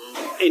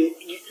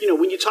 And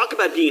when you talk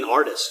about being an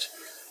artist,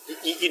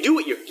 you do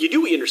what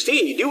you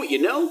understand, you do what you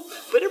know.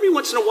 But every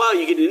once in a while,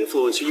 you get an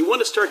influencer. You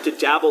want to start to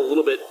dabble a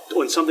little bit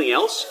on something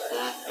else,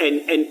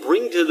 and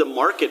bring to the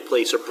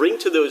marketplace or bring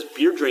to those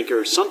beer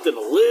drinkers something a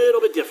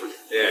little bit different.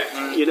 Yeah.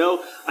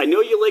 I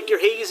know you like your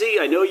hazy.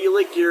 I know you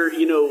like your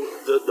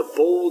the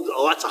bold,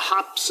 lots of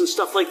hops and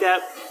stuff like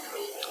that.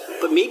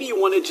 But maybe you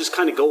want to just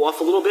kind of go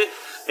off a little bit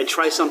and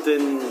try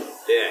something.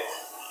 Yeah.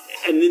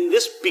 And then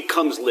this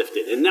becomes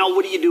lifted. And now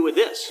what do you do with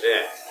this?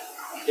 Yeah.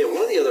 Yeah,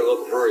 one of the other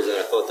local breweries that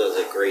I thought does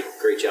a great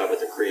job with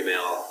the cream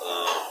ale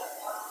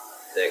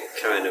that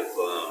kind of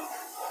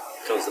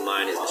comes to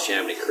mind is the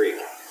Chamonix Creek.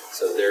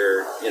 So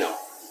they're,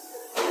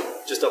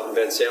 just up in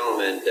Ben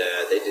Salem, and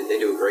they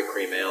do a great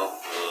cream ale.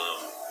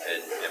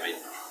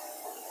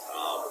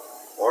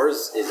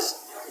 Ours is,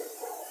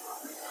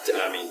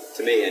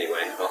 to me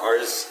anyway,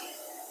 ours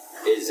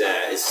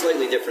is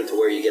slightly different to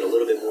where you get a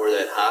little bit more of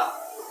that hop,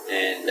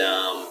 and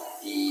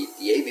the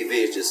ABV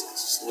is just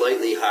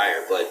slightly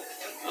higher, but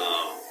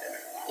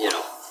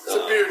it's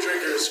a beer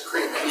drinker's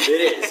cream ale.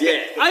 It is,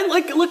 yeah. I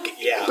look,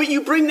 yeah. But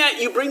you bring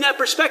that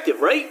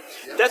perspective, right?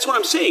 Yeah. That's what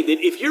I'm saying. That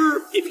if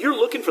you're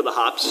looking for the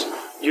hops,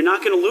 you're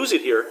not going to lose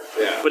it here.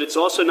 Yeah. But it's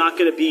also not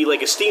going to be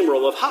like a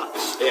steamroll of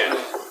hops. Yeah.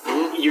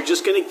 Mm-hmm. You're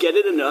just going to get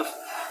it enough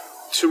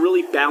to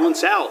really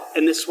balance out.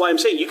 And this is why I'm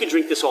saying you could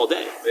drink this all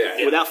day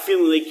without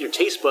feeling like your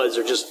taste buds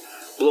are just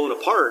blown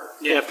apart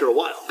after a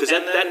while, because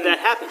that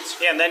happens.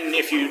 Yeah, and then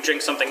if you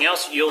drink something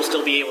else, you'll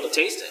still be able to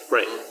taste it.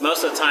 Right.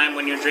 Most of the time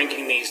when you're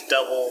drinking these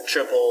double,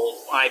 triple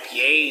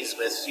IPAs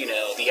with,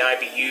 the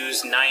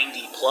IBUs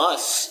 90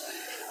 plus,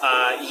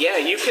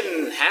 you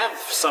can have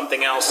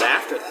something else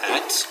after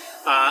that,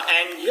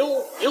 and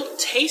you'll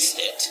taste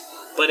it.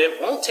 But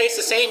it won't taste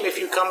the same if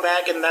you come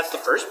back and that's the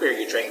first beer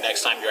you drink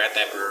next time you're at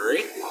that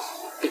brewery.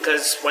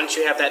 Because once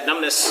you have that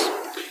numbness...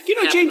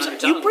 James,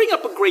 you bring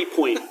up a great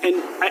point, and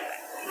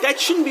that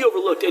shouldn't be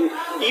overlooked. And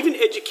even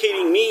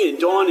educating me and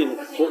Dawn and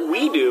what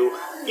we do,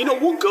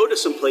 we'll go to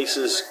some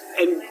places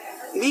and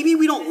maybe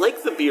we don't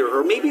like the beer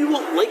or maybe we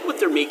won't like what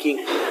they're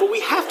making, but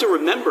we have to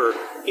remember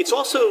it's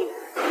also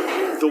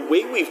the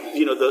way we've,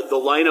 the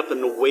lineup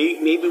and the way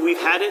maybe we've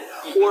had it,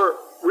 or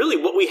really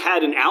what we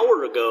had an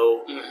hour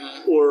ago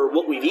or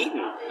what we've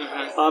eaten.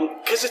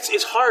 Because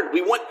it's hard.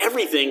 We want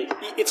everything.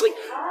 It's like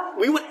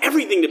we want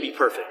everything to be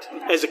perfect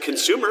as a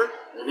consumer.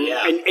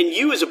 Yeah. And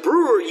you as a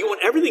brewer, you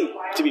want everything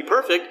to be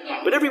perfect,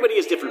 but everybody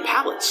has different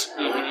palates.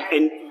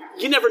 And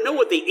you never know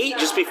what they ate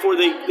just before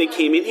they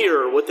came in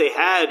here, or what they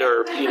had,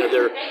 or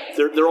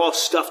they're all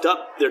stuffed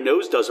up, their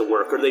nose doesn't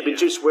work, or they've been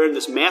just wearing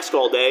this mask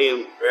all day.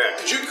 And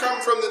did you come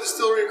from the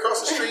distillery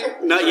across the street?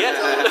 Not yet.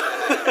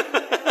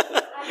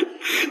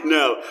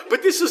 No,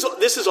 but this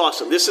is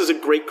awesome. This is a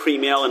great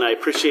cream ale, and I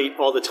appreciate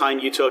all the time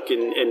you took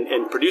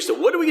and produced it.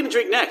 What are we going to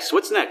drink next?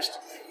 What's next?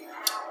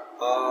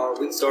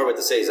 We can start with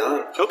the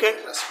Saison. Okay.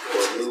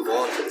 Or move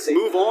on to the Saison.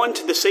 Move on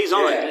to the Saison.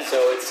 Yeah, so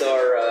it's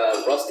our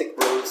rustic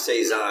brewed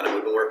Saison, and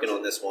we've been working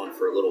on this one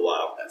for a little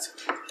while.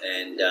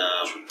 And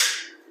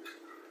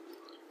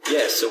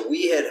so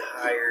we had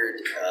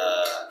hired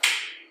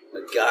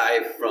a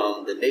guy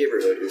from the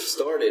neighborhood who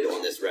started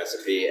on this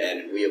recipe,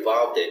 and we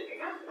evolved it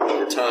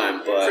over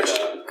time.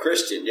 But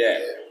Christian,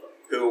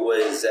 who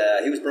was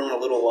he was brewing a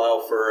little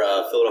while for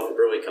Philadelphia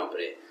Brewing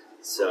Company.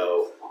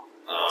 So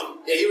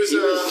he was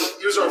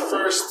our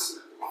first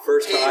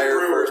hire,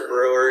 brewer. first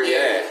brewer,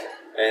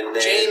 And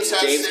then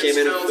James came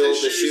in and filled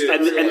the shoes.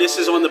 And this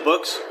is on the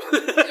books. You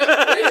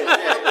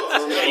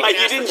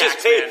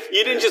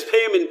didn't just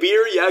pay him in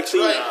beer. You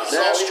actually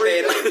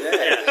street.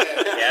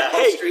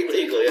 Hey, street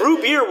legal.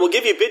 brew beer. We'll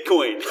give you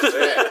Bitcoin.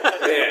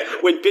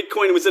 When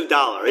Bitcoin was $1.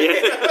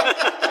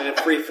 And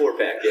a free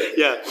 4-pack.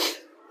 Yeah.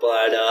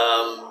 But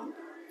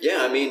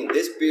I mean,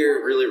 this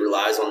beer really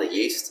relies on the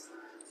yeast.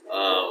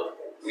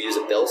 We use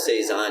a Belle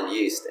Saison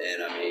yeast,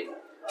 and I mean,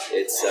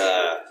 it's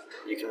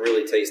you can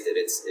really taste it.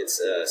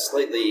 It's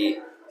slightly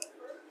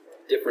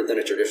different than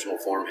a traditional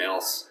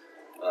farmhouse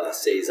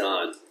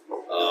Saison,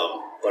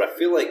 but I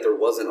feel like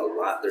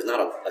there's not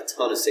a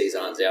ton of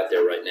Saisons out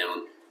there right now,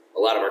 and a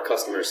lot of our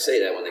customers say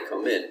that when they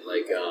come in,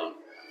 like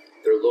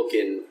they're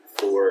looking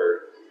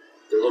for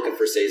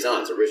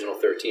Saisons. Original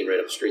 13 right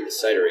up the street, the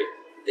cidery.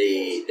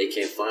 They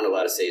can't find a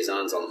lot of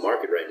Saisons on the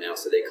market right now,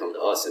 so they come to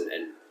us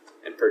and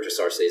purchase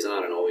our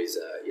Saison and always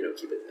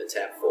keep it a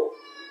tap full.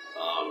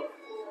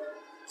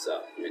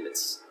 So I mean,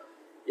 it's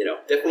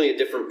definitely a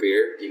different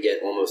beer. You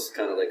get almost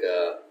kind of like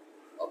a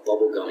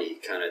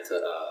bubblegummy kind of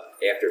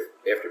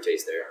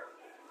aftertaste there.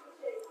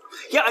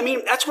 Yeah, I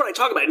mean, that's what I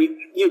talk about. I mean,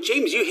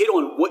 James, you hit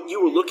on what you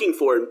were looking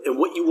for and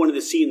what you wanted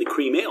to see in the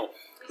cream ale.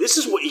 This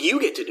is what you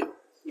get to do.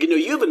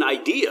 You have an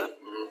idea.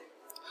 Mm-hmm.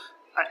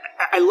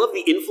 I love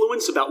the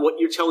influence about what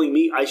you're telling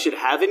me I should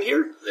have in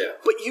here. Yeah.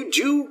 But you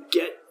do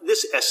get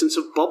this essence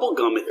of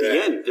bubblegum at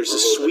the end. There's a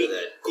sweet... Bit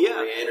of that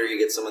coriander, you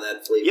get some of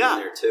that flavor in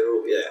there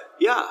too. Yeah.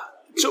 Yeah.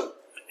 So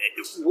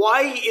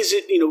why is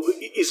it,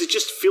 is it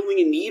just filling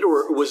a need,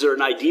 or was there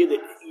an idea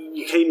that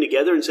you came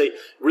together and say,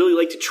 really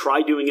like to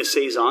try doing a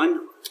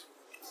Saison?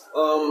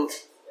 I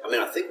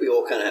mean, I think we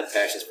all kind of have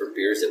passions for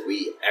beers that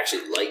we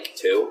actually like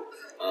too.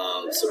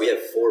 So we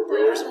have 4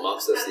 brewers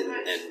amongst us,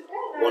 and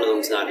one of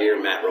them's not here,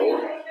 Matt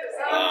Rowland.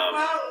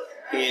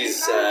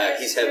 He's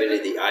heavy into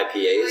the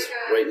IPAs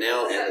right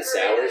now and the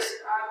sours.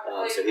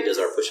 So he does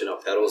our pushing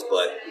up pedals,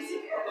 but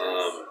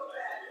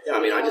I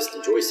mean, I just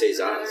enjoy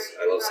Saisons.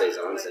 I love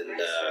Saisons, and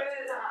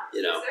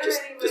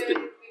just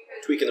been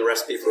tweaking the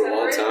recipe for a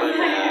long time,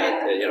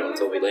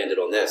 until we landed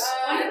on this.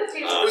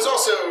 It was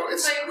also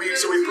we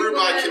brew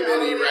by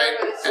committee, right?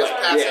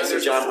 So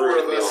John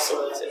brewed with me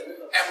also.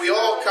 And we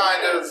all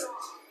kind of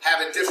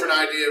have a different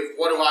idea of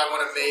what do I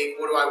want to make,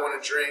 what do I want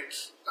to drink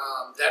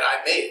that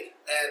I made.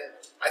 And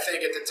I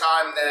think at the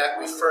time that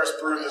we first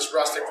brewed this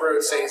Rustic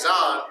Road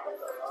Saison,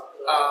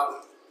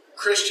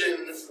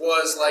 Christian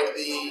was like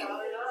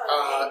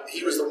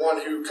he was the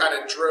one who kind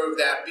of drove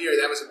that beer.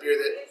 That was a beer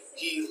that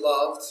he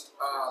loved,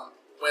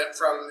 went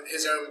from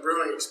his own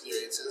brewing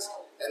experiences.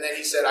 And then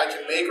he said, I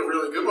can make a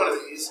really good one of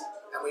these,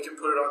 and we can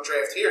put it on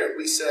draft here. And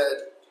we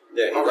said,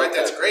 all right,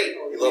 that's great.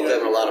 He loved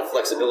having a lot of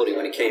flexibility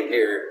when he came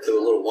here to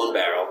a little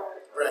 1-barrel.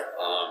 Right.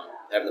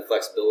 Having the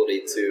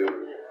flexibility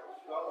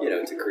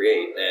to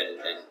create,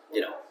 and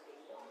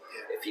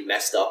if he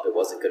messed up, it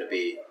wasn't going to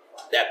be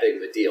that big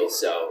of a deal.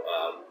 So,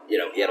 he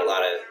had a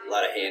lot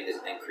of hand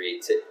and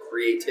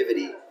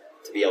creativity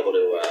to be able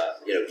to,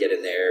 get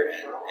in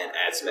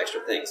add some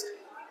extra things.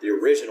 The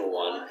original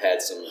one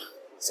had some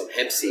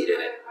hemp seed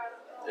in it,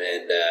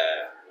 and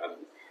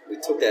we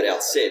took that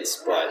out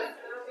since, but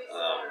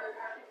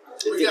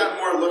we got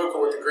more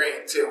local with the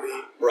grain too.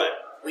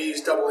 We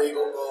use Double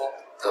Eagle malt.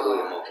 Double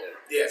Eagle malt,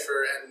 yeah.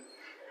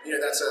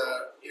 That's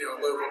a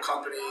local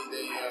company.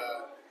 They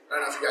I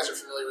don't know if you guys are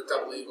familiar with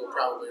Double Eagle,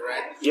 probably,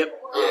 right? Yep.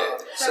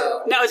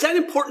 So now, is that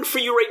important for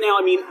you right now?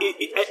 I mean,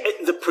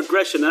 the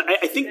progression.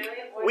 I think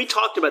we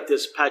talked about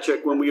this,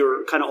 Patrick, when we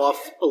were kind of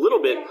off a little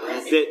bit,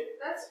 that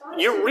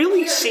you're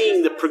really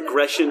seeing the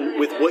progression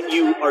with what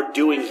you are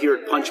doing here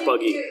at Punch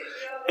Buggy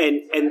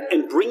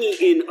and bringing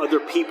in other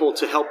people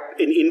to help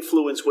and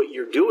influence what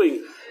you're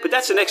doing. But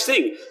that's the next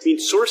thing. I mean,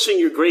 sourcing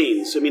your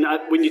grains. I mean,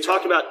 when you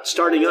talked about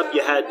starting up,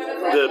 you had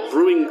the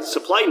brewing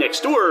supply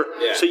next door,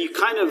 so you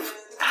kind of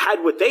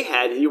had what they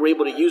had, and you were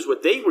able to use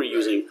what they were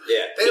using.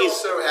 Yeah. They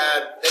also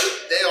had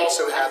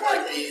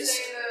like these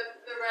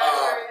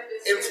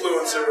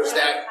influencers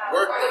that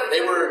worked there. They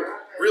were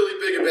really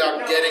big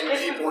about getting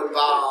people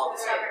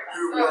involved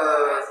who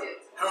were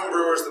home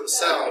brewers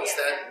themselves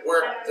that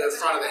worked the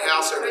front of the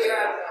house over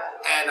there.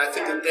 And I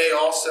think that they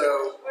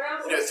also,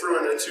 threw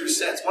in their 2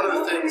 cents. One of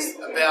the things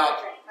about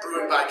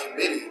brewing by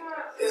committee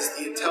is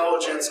the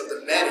intelligence of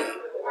the many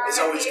is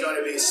always going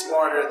to be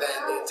smarter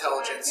than the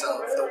intelligence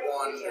of the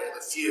one or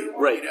the few.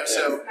 Right.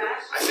 So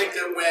I think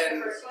that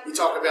when we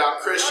talk about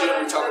Christian,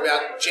 we talk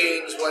about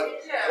James, what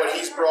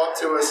he's brought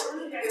to us,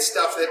 it's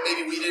stuff that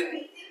maybe we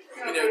didn't,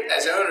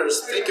 as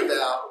owners think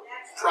about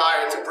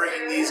prior to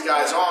bringing these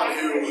guys on,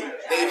 who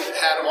they've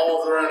had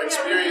all of their own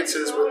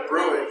experiences with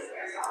brewing.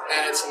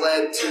 And it's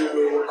led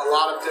to a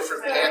lot of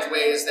different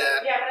pathways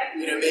that,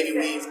 maybe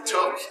we've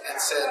took and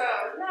said,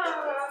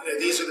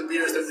 these are the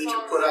beers that we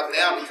can put up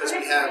now because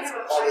we have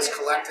all this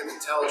collective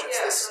intelligence,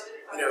 this,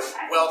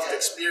 wealth of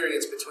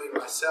experience between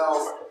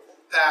myself,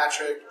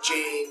 Patrick,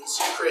 James,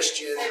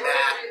 Christian,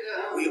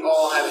 Matt. We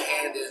all have a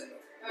hand in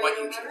what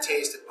you can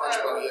taste at Punch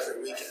Buggy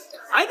every weekend.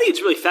 I think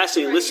it's really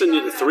fascinating listening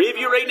to the three of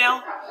you right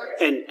now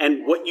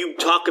and what you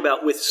talk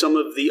about with some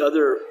of the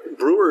other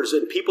brewers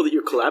and people that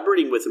you're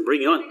collaborating with and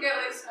bringing on.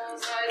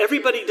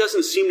 Everybody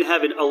doesn't seem to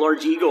have a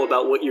large ego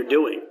about what you're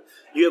doing.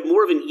 You have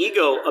more of an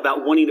ego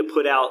about wanting to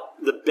put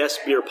out the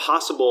best beer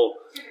possible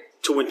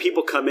to when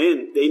people come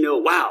in, they know,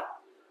 wow,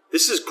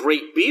 this is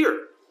great beer.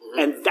 Mm-hmm.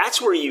 And that's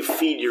where you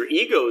feed your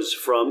egos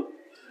from,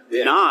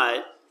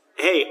 not,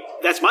 hey,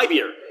 that's my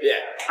beer. Yeah.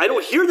 I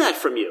don't hear that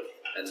from you.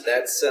 And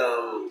that's,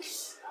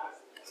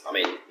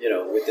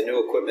 with the new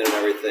equipment and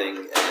everything,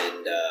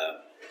 and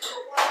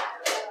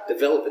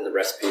developing the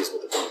recipes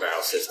with the one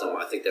barrel system,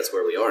 I think that's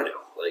where we are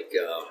now. Like,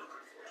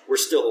 we're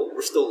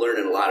still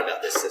learning a lot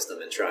about this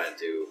system and trying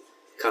to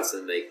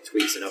constantly make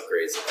tweaks and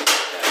upgrades and things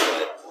like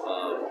that.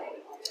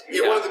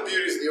 But one of the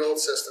beauties of the old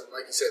system,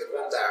 like you said, the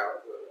one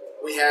barrel,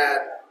 we had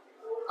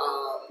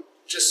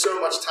just so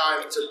much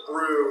time to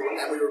brew,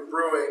 and we were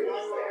brewing,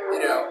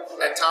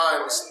 at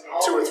times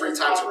 2 or 3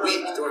 times a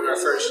week during our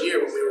first year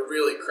when we were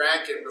really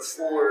cranking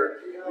before,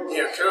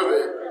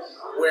 COVID,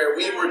 where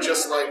we were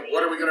just like,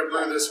 what are we going to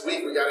brew this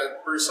week? We got to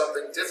brew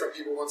something different.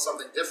 People want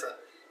something different.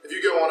 If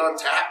you go on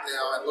Untappd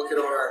now and look at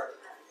our,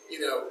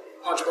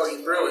 Punch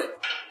Buggy Brewing,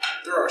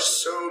 there are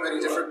so many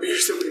different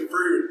beers that we've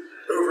brewed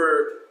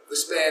over the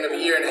span of a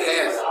year and a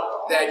half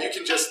that you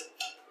can just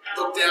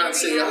look down and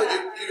say, oh,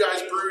 you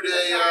guys brewed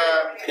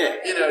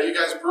you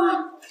guys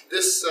brewed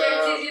this,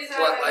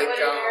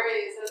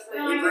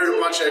 we brewed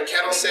a bunch of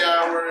kettle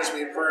sours,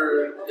 we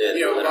brewed,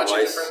 a bunch of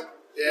different,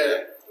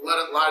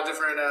 a lot of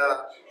different,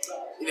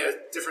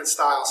 different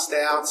style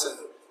stouts, and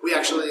we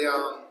actually,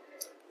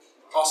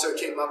 also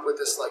came up with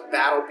this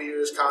battle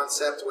beers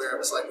concept where it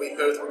was like we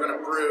both were going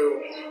to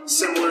brew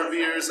similar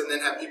beers and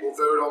then have people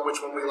vote on which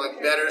one we like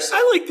better. So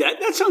I like that.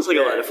 That sounds like a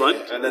lot of fun.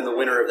 And then the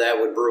winner of that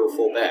would brew a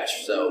full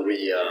batch. So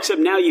we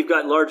except now you've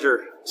got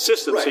larger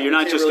systems, so you're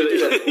not just really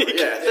going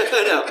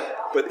to no.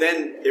 But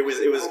then it was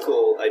a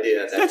cool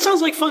idea. That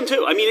sounds like fun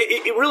too. I mean,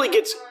 it really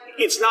gets.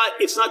 It's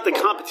not the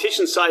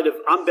competition side of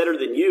I'm better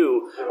than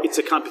you. It's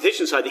the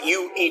competition side that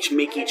you each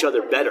make each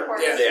other better.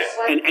 Yeah.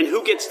 And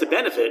who gets the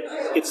benefit?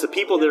 It's the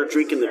people that are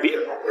drinking the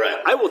beer. Right.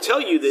 I will tell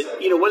you that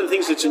one of the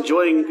things that's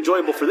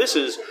enjoyable for this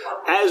is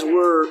as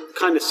we're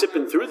kind of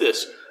sipping through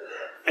this,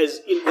 as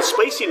the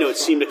spicy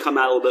notes seem to come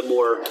out a little bit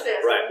more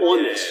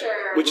on this,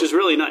 which is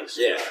really nice.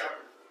 Yeah.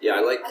 Yeah,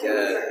 I like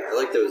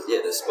those.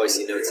 Yeah, the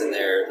spicy notes in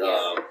there.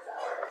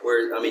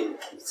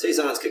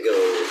 Saisons could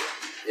go,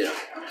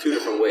 2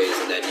 different ways,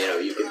 and then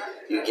you can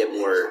get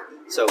more.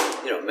 So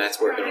Matt's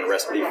working on a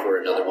recipe for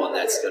another one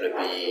that's going to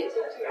be,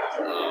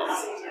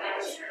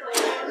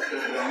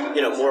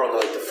 more on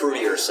the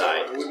fruitier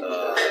side,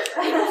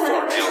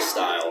 farmhouse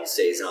style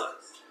saison.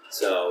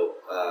 So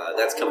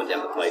that's coming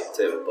down the pipe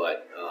too.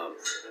 But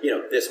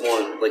this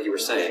one, like you were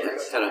saying,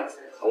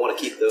 I want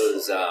to keep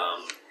those.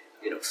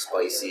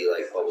 Spicy,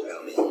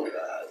 bubblegummy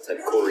type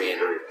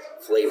coriander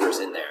flavors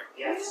in there.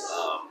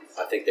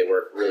 I think they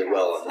work really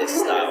well on this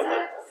style,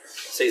 but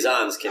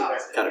saisons can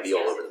kind of be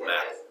all over the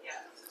map.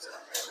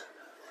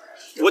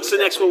 What's the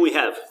next one we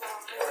have?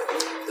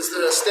 This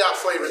the stout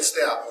flavored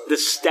stout. The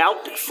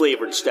stout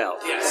flavored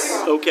stout.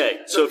 Yes.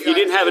 Okay. So if you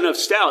didn't have enough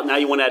stout, now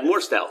you want to add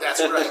more stout.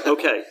 That's right.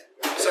 Okay.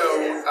 So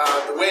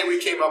the way we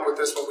came up with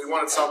this one, we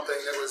wanted something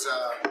that was,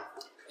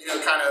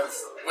 kind of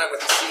went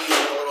with the season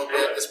a little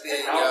bit. This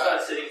being,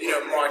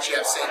 March, you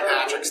have St.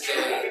 Patrick's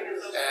Day,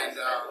 and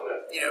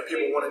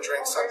people want to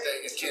drink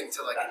something akin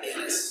to like a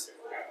Guinness.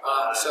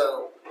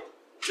 So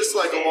just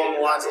like along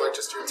the lines of like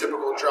just your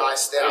typical dry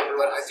stout,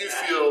 but I do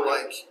feel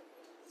like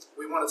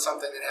we wanted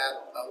something that had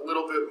a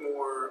little bit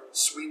more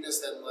sweetness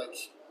than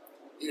like,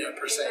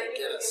 per se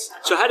Guinness.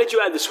 So how did you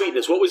add the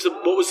sweetness? What was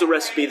the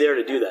recipe there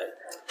to do that?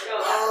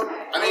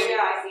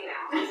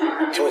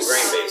 It's all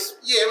grain base.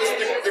 Yeah, it was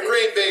the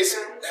grain base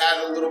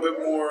had a little bit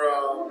more.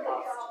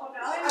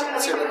 I'd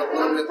say like a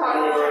little bit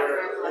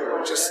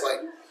more, just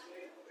like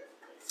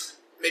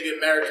maybe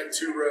American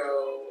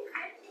two-row.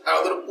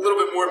 A little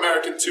bit more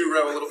American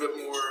two-row. A little bit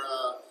more,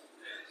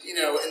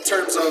 in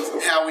terms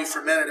of how we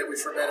fermented it. We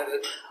fermented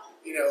it,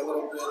 a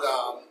little bit.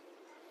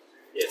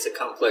 Yeah, it's a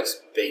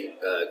complex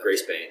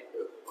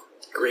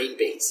grain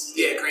base.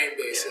 Yeah, grain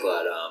base.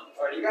 But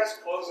Are you guys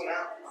closing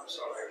out? I'm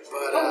sorry.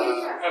 But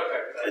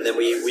and then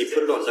we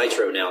put it on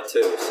nitro now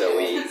too. So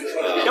we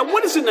Now,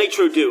 what does the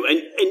nitro do?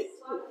 And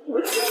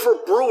for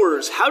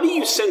brewers, how do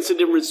you sense the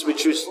difference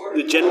between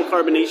the general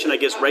carbonation, I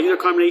guess, regular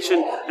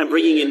carbonation, and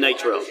bringing in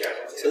nitro?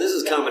 So this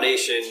is a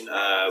combination.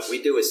 We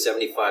do a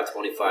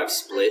 75-25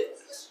 split.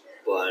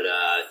 But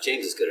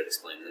James is good at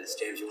explaining this.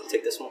 James, you want to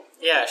take this one?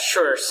 Yeah,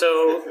 sure.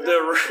 So the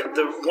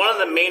one of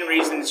the main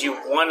reasons you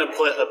want to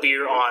put a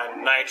beer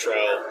on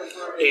nitro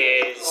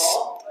is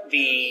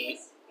the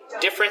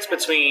difference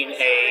between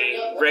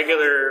a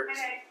regular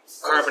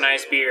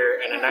carbonized beer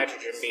and a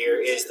nitrogen beer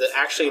is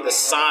actually the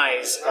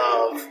size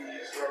of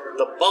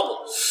the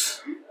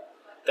bubbles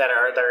that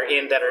are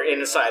in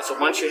the side. So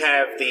once you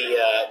have the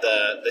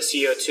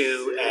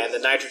CO2 and the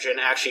nitrogen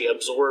actually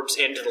absorbs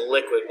into the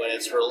liquid when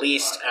it's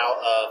released out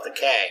of the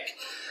keg,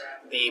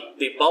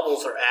 the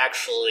bubbles are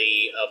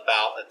actually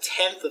about a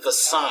tenth of a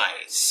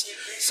size.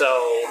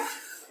 So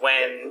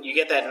when you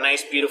get that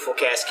nice, beautiful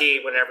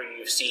cascade, whenever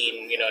you've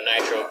seen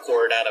nitro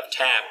poured out of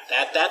tap,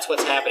 that's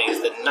what's happening.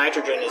 Is the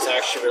nitrogen is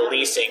actually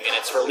releasing, and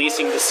it's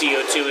releasing the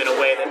CO2 in a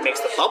way that makes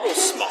the bubbles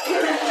smaller,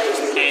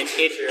 and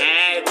it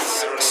adds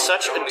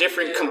such a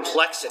different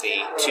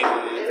complexity to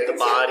the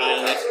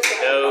body, the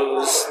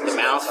nose, the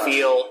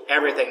mouthfeel,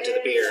 everything to the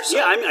beer. So,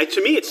 Yeah,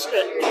 to me, it's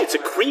a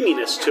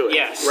creaminess to it.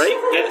 Yes. Right.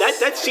 Yes. And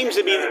that seems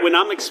to be when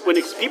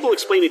people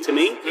explain it to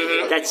me.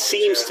 Mm-hmm. That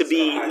seems to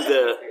be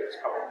the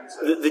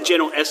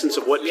general essence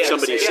of what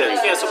somebody says.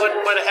 Yeah, so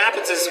what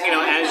happens is,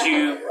 as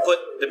you put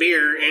the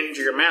beer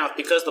into your mouth,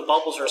 because the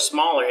bubbles are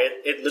smaller,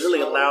 it literally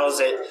allows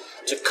it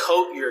to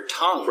coat your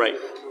tongue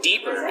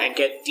deeper and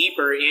get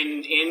deeper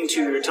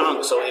into your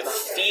tongue. So it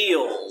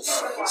feels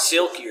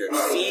silkier, it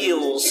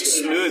feels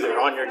smoother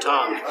on your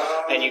tongue,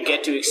 and you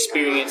get to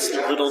experience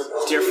a little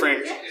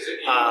different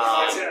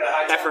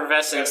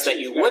effervescence that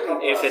you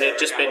wouldn't if it had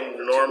just been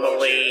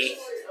normally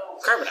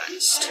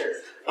carbonized.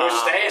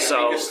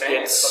 So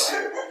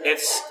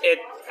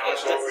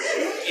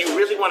you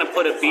really want to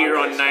put a beer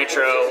on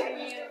nitro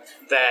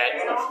that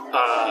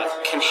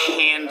can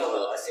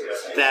handle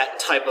that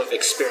type of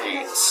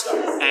experience,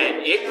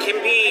 and it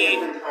can be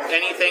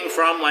anything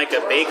from like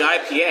a big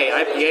IPA.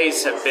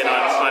 IPAs have been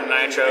on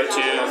nitro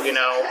to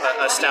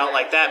a stout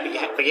like that,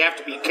 but you have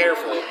to be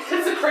careful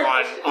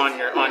on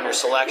your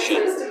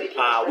selection.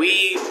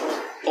 We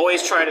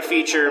always try to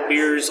feature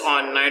beers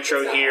on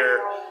nitro here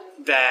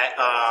that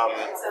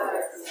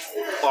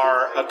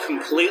are a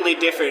completely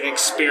different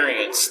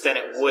experience than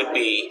it would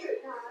be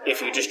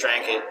if you just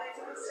drank it,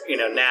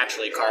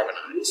 naturally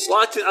carbonized.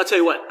 Well, I'll tell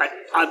you what,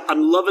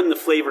 I'm loving the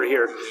flavor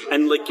here,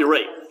 and like you're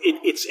right,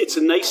 it's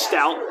a nice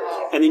stout,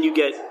 and then you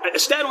get a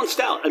stout on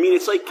stout. I mean,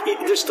 it's like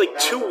there's like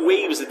two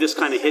waves that this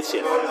kind of hits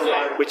you,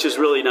 which is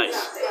really nice.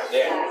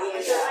 Yeah,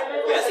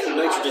 I think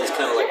nitrogen's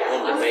kind of like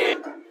on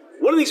demand.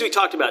 One of the things we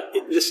talked about,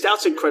 the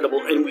stout's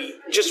incredible, and we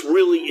just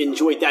really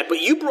enjoyed that.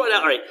 But you brought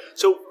out, all right,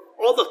 so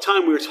all the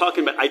time we were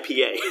talking about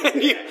IPA,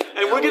 and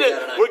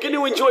we're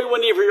gonna enjoy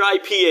one of your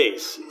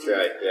IPAs. That's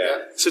right.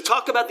 Yeah. So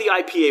talk about the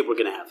IPA we're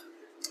gonna have.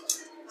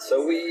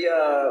 So we've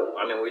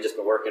just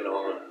been working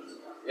on,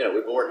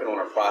 we've been working on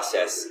our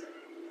process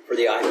for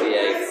the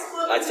IPA.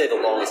 I'd say the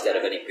longest out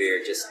of any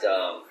beer. Just,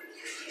 there's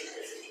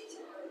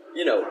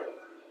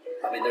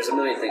a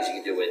million things you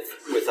can do with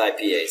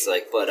IPAs,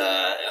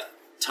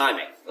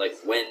 timing, like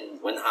when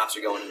the hops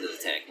are going into the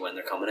tank, when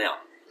they're coming out,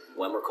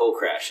 when we're cold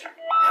crashing,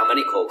 how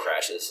many cold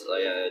crashes,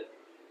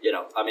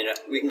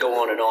 we can go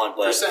on and on,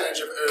 but percentage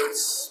of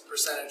oats,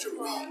 percentage of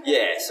wheat.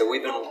 Yeah, so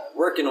we've been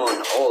working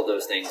on all of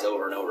those things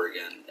over and over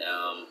again.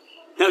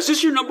 Now, is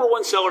this your number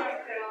one seller?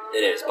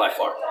 It is, by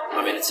far.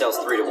 It sells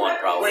 3-1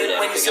 probably.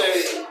 When you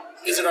say,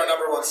 is it our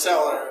number one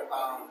seller,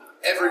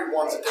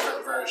 everyone's a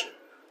different version.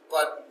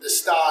 But the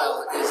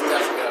style is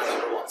definitely our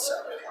number one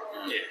seller.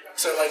 Yeah.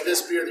 So, like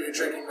this beer that you're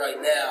drinking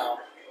right now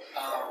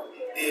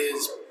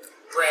is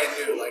brand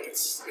new. Like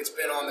it's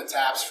been on the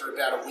taps for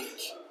about a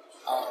week,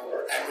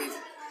 and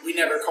we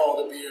never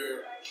called a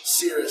beer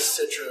Cirrus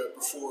Citra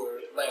before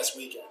last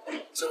weekend.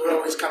 So we're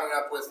always coming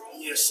up with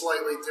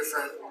slightly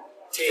different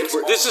takes.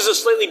 This is a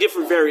slightly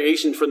different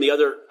variation from the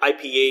other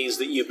IPAs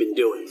that you've been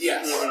doing.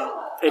 Yes.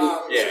 And,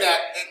 in that,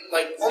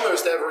 like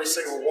almost every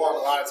single one, a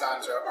lot of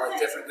times are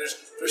different.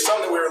 There's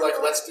some that we were like,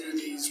 let's do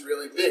these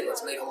really big.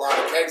 Let's make a lot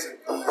of kegs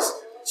of these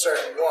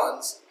certain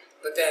ones.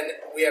 But then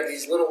we have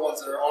these little ones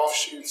that are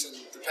offshoots, and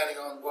depending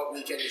on what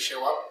weekend you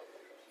show up,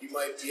 you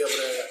might be able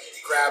to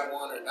grab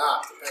one or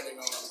not, depending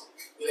on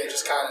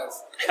just kind of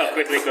how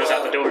quickly it goes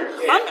out the door.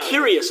 Yeah. I'm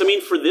curious. I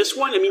mean, for this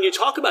one, I mean, you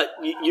talk about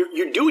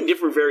you're doing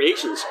different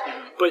variations,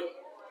 but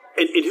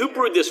and who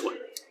brewed this one?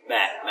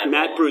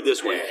 Matt brewed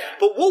this one. Yeah.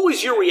 But what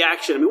was your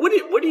reaction? I mean,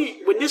 what do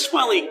you when this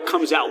finally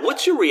comes out?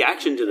 What's your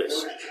reaction to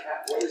this?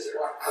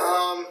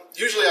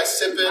 Usually I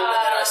sip it and then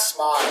I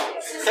smile,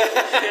 and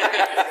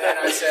then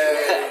I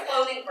say,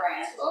 Clothing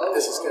brand.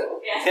 "This is good."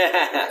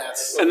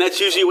 And that's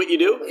usually what you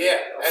do. Yeah,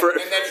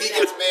 and then he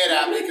gets mad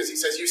at me because he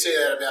says, "You say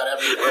that about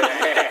everything."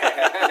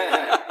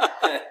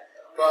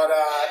 But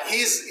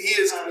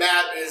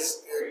Matt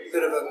is a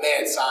bit of a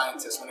mad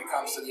scientist when it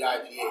comes to the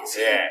IPAs.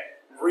 Yeah.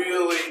 He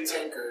really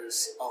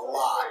tinkers a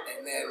lot,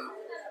 and then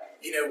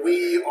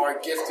we are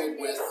gifted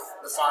with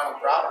the final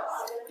product.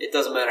 It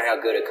doesn't matter how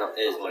good it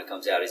is when it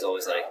comes out. He's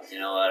always like, you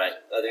know what, I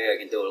think I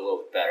can do it a little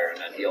bit better. And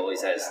then he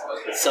always has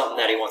something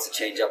that he wants to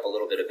change up a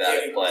little bit about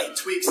it. But he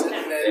tweaks it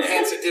and then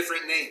hence a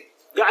different name.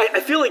 Yeah, I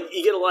feel like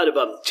you get a lot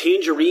of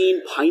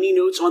tangerine, piney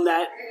notes on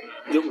that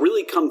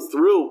really come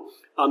through.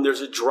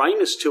 There's a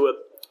dryness to it,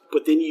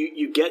 but then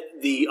you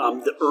get the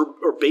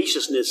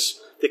herbaceousness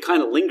that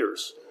kind of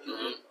lingers.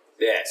 Mm-hmm.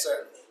 Yeah. So,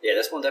 yeah,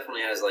 this one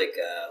definitely has like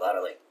a lot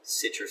of like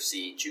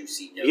citrusy,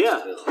 juicy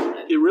notes to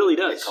it. It really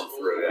does. That come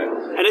through,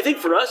 yeah. And I think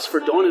for us,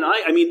 for Dawn and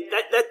I mean,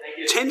 that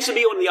tends to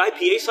be on the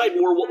IPA side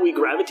more what we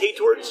gravitate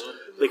towards.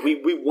 Like, we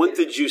want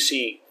the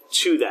juicy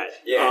to that.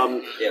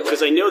 Yeah.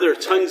 Because I know there are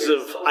tons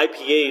of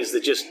IPAs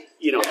that just,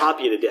 hop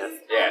you to death.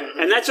 Yeah.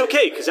 And that's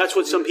okay, because that's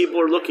what some people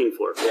are looking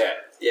for. Yeah.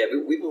 Yeah,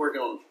 we've been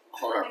working on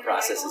our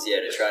processes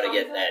to try to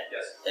get that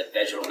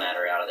vegetal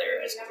matter out of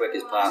there as quick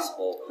as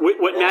possible.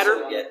 What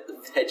matter? Get the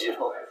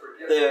vegetal.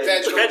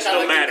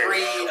 Vegetal matter.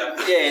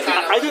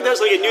 I think that's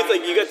like a new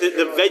thing. You got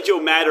the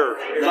Veggie Matter.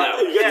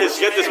 You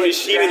got this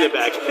machine in the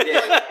back. You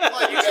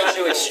got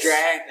to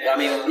extract. I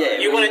mean,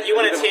 You want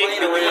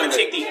to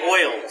take the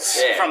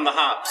oils from the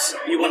hops.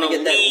 You want to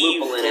get that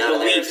leave lupulin out of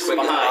the there as leaves quick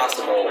as behind.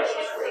 possible.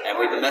 And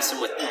we've been messing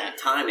with the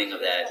timing of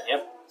that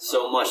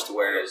so much to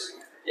where.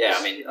 Yeah,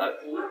 I mean,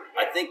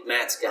 I think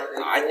Matt's got it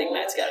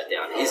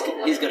down. He's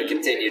going to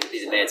continue to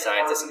be the mad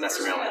scientist and mess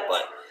around with it,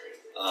 but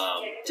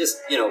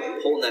just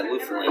pulling that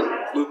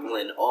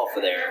lupulin off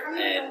of there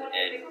and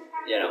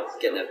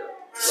getting it,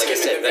 like I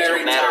said,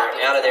 vegetal matter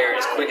out of there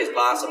as quick as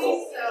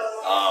possible,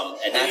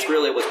 and that's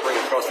really what's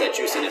bringing across that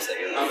juiciness that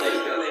you're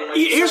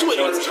Here's what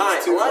it's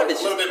time. A lot of it's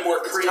a little bit more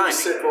it's timing.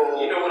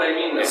 creamsicle. You know what I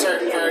mean? Like,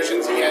 Certain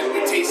versions,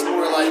 it tastes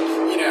more like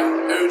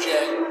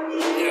OJ.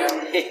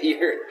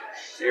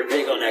 You're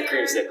big on that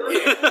creamsicle.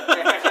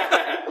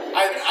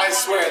 I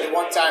swear, the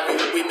one time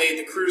we made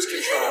the cruise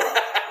control,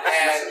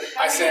 and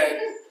I said,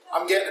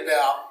 I'm getting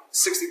about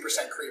 60%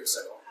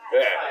 creamsicle.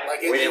 Yeah.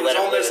 Like We it didn't was let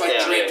him almost live it like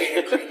down. drinking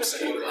a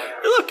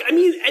creamsicle. Look, I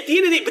mean, at the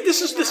end of the day, but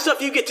this is the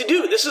stuff you get to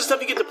do. This is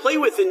stuff you get to play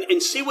with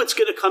and see what's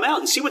going to come out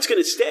and see what's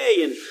going to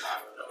stay. And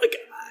like,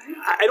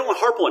 I don't want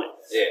to harp on it.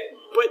 Yeah.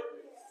 But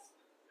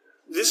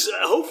this,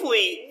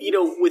 hopefully,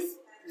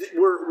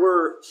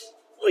 we're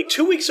like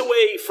 2 weeks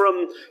away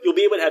from you'll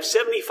be able to have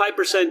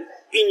 75%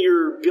 in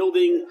your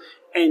building,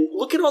 and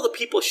look at all the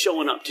people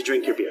showing up to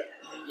drink your beer.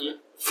 Mm-hmm.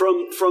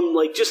 From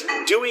like just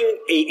doing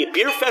a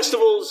beer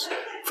festivals,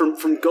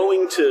 from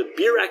going to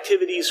beer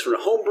activities, from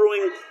home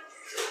brewing,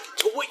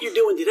 to what you're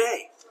doing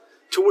today,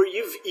 to where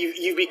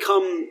you've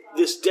become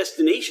this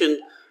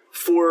destination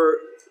for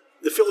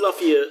the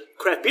Philadelphia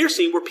craft beer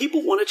scene, where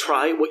people want to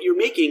try what you're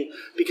making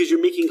because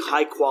you're making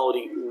high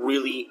quality,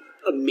 really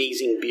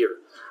amazing beer,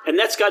 and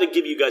that's got to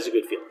give you guys a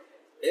good feeling.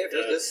 Yeah,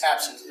 this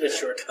Absolutely. It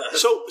sure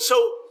does.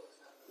 So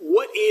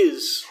what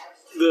is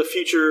the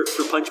future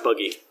for Punch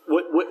Buggy?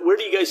 Where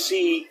do you guys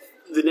see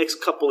the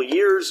next couple of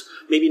years?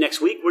 Maybe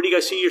next week? Where do you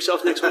guys see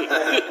yourself next week?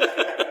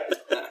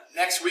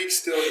 Next week,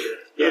 still here.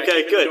 Okay,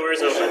 keep the good.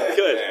 doors open.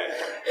 Good.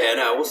 Yeah,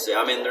 no, we'll see.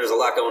 I mean, there's a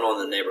lot going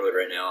on in the neighborhood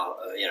right now.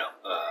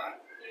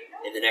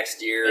 In the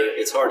next year,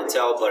 it's hard to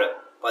tell,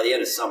 but by the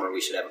end of summer, we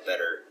should have a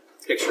better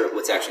picture of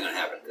what's actually going to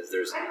happen, because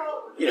there's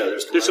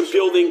Some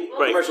building,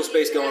 right? commercial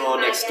space going on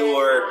next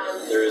door.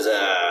 There's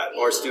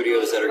art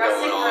studios that are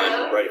going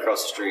on right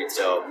across the street.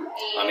 So,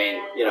 I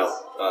mean,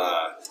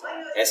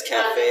 S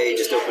Cafe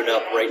just opened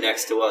up right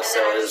next to us. So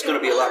there's going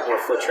to be a lot more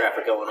foot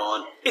traffic going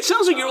on. It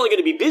sounds like you're only going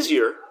to be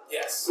busier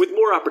Yes. with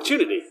more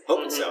opportunity.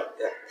 Hoping so.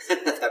 Yeah.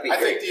 That'd be I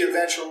great. think the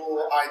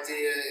eventual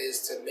idea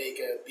is to make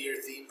a beer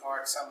theme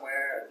park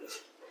somewhere.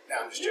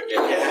 No, I'm just joking.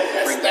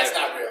 Yeah. That's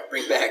not real.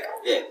 Bring back,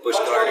 Busch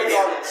Gardens,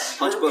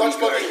 Punch Buggy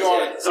Gardens.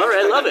 Gardens. All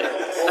right, I love it.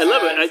 I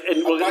love it.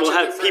 And we'll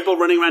have people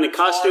running around in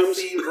costumes.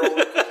 Car-themed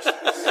roller coasters.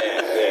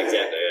 Yeah,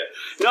 exactly.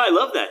 Yeah. No, I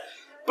love that.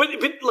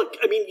 But look,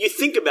 I mean, you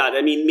think about it.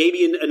 I mean,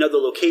 maybe in another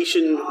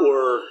location,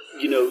 or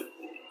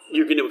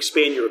you're going to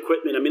expand your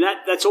equipment. I mean,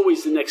 that's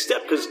always the next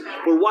step, because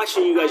we're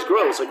watching you guys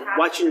grow. It's like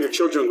watching your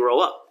children grow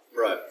up.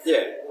 Right.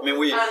 Yeah. I mean,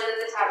 we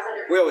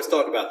always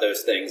talk about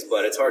those things,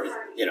 but it's hard to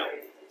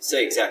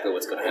say exactly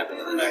what's going to happen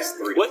in the next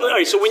 3 to 5 All right.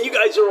 years. So when you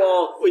guys are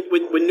all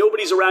when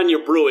nobody's around,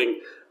 you're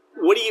brewing.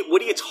 What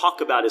do you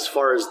talk about as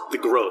far as the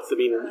growth? I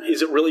mean,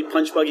 is it really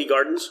Punch Buggy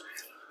Gardens?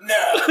 No.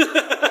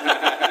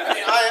 I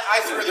mean,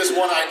 I threw this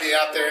one idea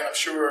out there, and I'm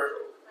sure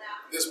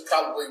this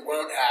probably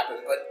won't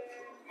happen, but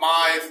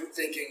my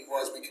thinking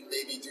was we could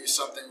maybe do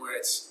something where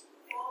it's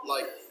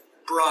like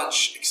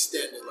brunch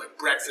extended, like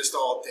breakfast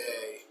all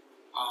day.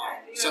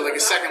 So like a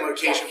second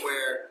location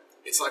where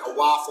it's like a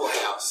Waffle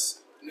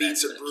House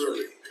meets a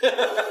brewery.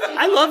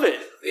 I love it.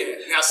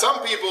 Yeah. Now,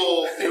 some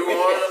people who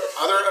are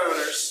other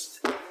owners,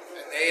 and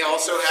they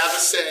also have a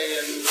say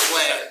in the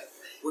plan,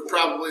 would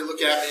probably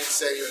look at me and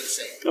say you're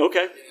insane.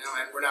 Okay.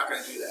 And we're not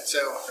going to do that. So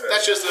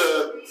that's just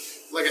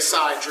a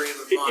side dream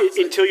of mine.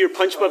 Until your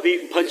Punch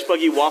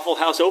Buggy Waffle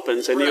House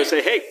opens, and you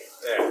say, "Hey,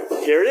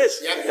 here it is.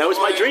 Yep, that was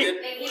my dream."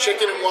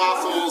 Chicken and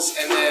waffles,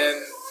 and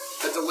then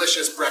a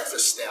delicious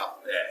breakfast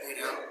stout.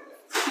 Yeah,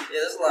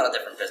 there's a lot of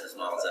different business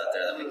models out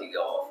there that we could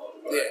go off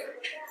of.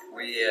 Yeah.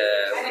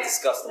 We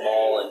discussed them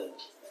all, and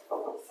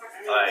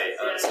I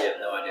honestly have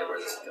no idea where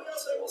this is going,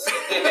 so we'll see.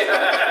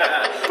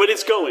 But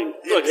it's going.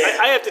 Look,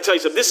 I have to tell you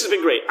something. This has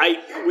been great.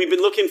 We've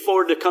been looking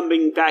forward to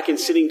coming back and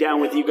sitting down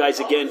with you guys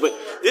again. But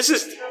this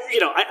is,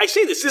 I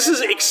say this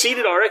has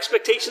exceeded our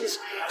expectations.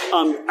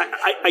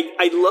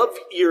 I love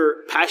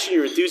your passion,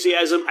 your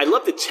enthusiasm. I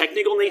love the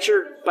technical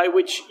nature by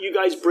which you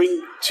guys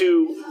bring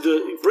to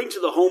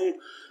the home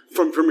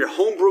from your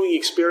home brewing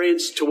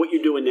experience to what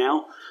you're doing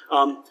now.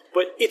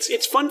 But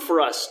it's fun for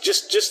us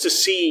just to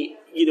see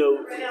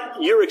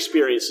your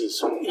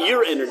experiences,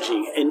 your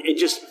energy, and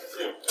just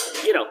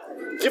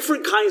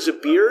different kinds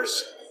of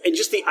beers, and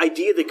just the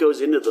idea that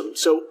goes into them.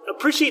 So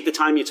appreciate the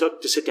time you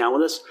took to sit down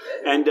with us,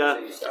 and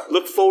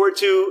look forward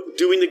to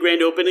doing the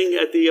grand opening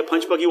at the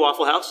Punch Buggy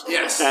Waffle House.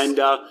 Yes. And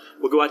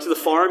we'll go out to the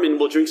farm and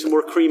we'll drink some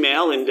more cream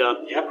ale and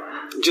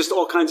just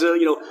all kinds of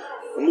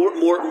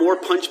more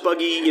Punch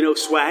Buggy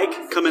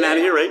swag coming out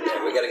of here, right?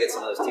 Yeah, we got to get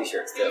some of those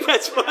T-shirts too.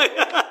 That's fine.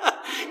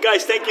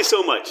 Guys, thank you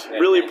so much.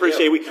 Really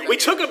appreciate it. We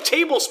took up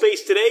table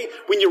space today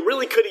when you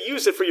really could have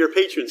used it for your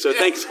patrons, so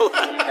thanks a lot.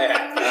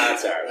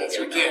 That's all right.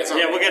 We'll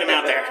get them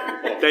out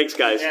there. Thanks,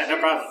 guys. Yeah, no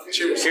problem.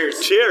 Cheers.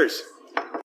 Cheers.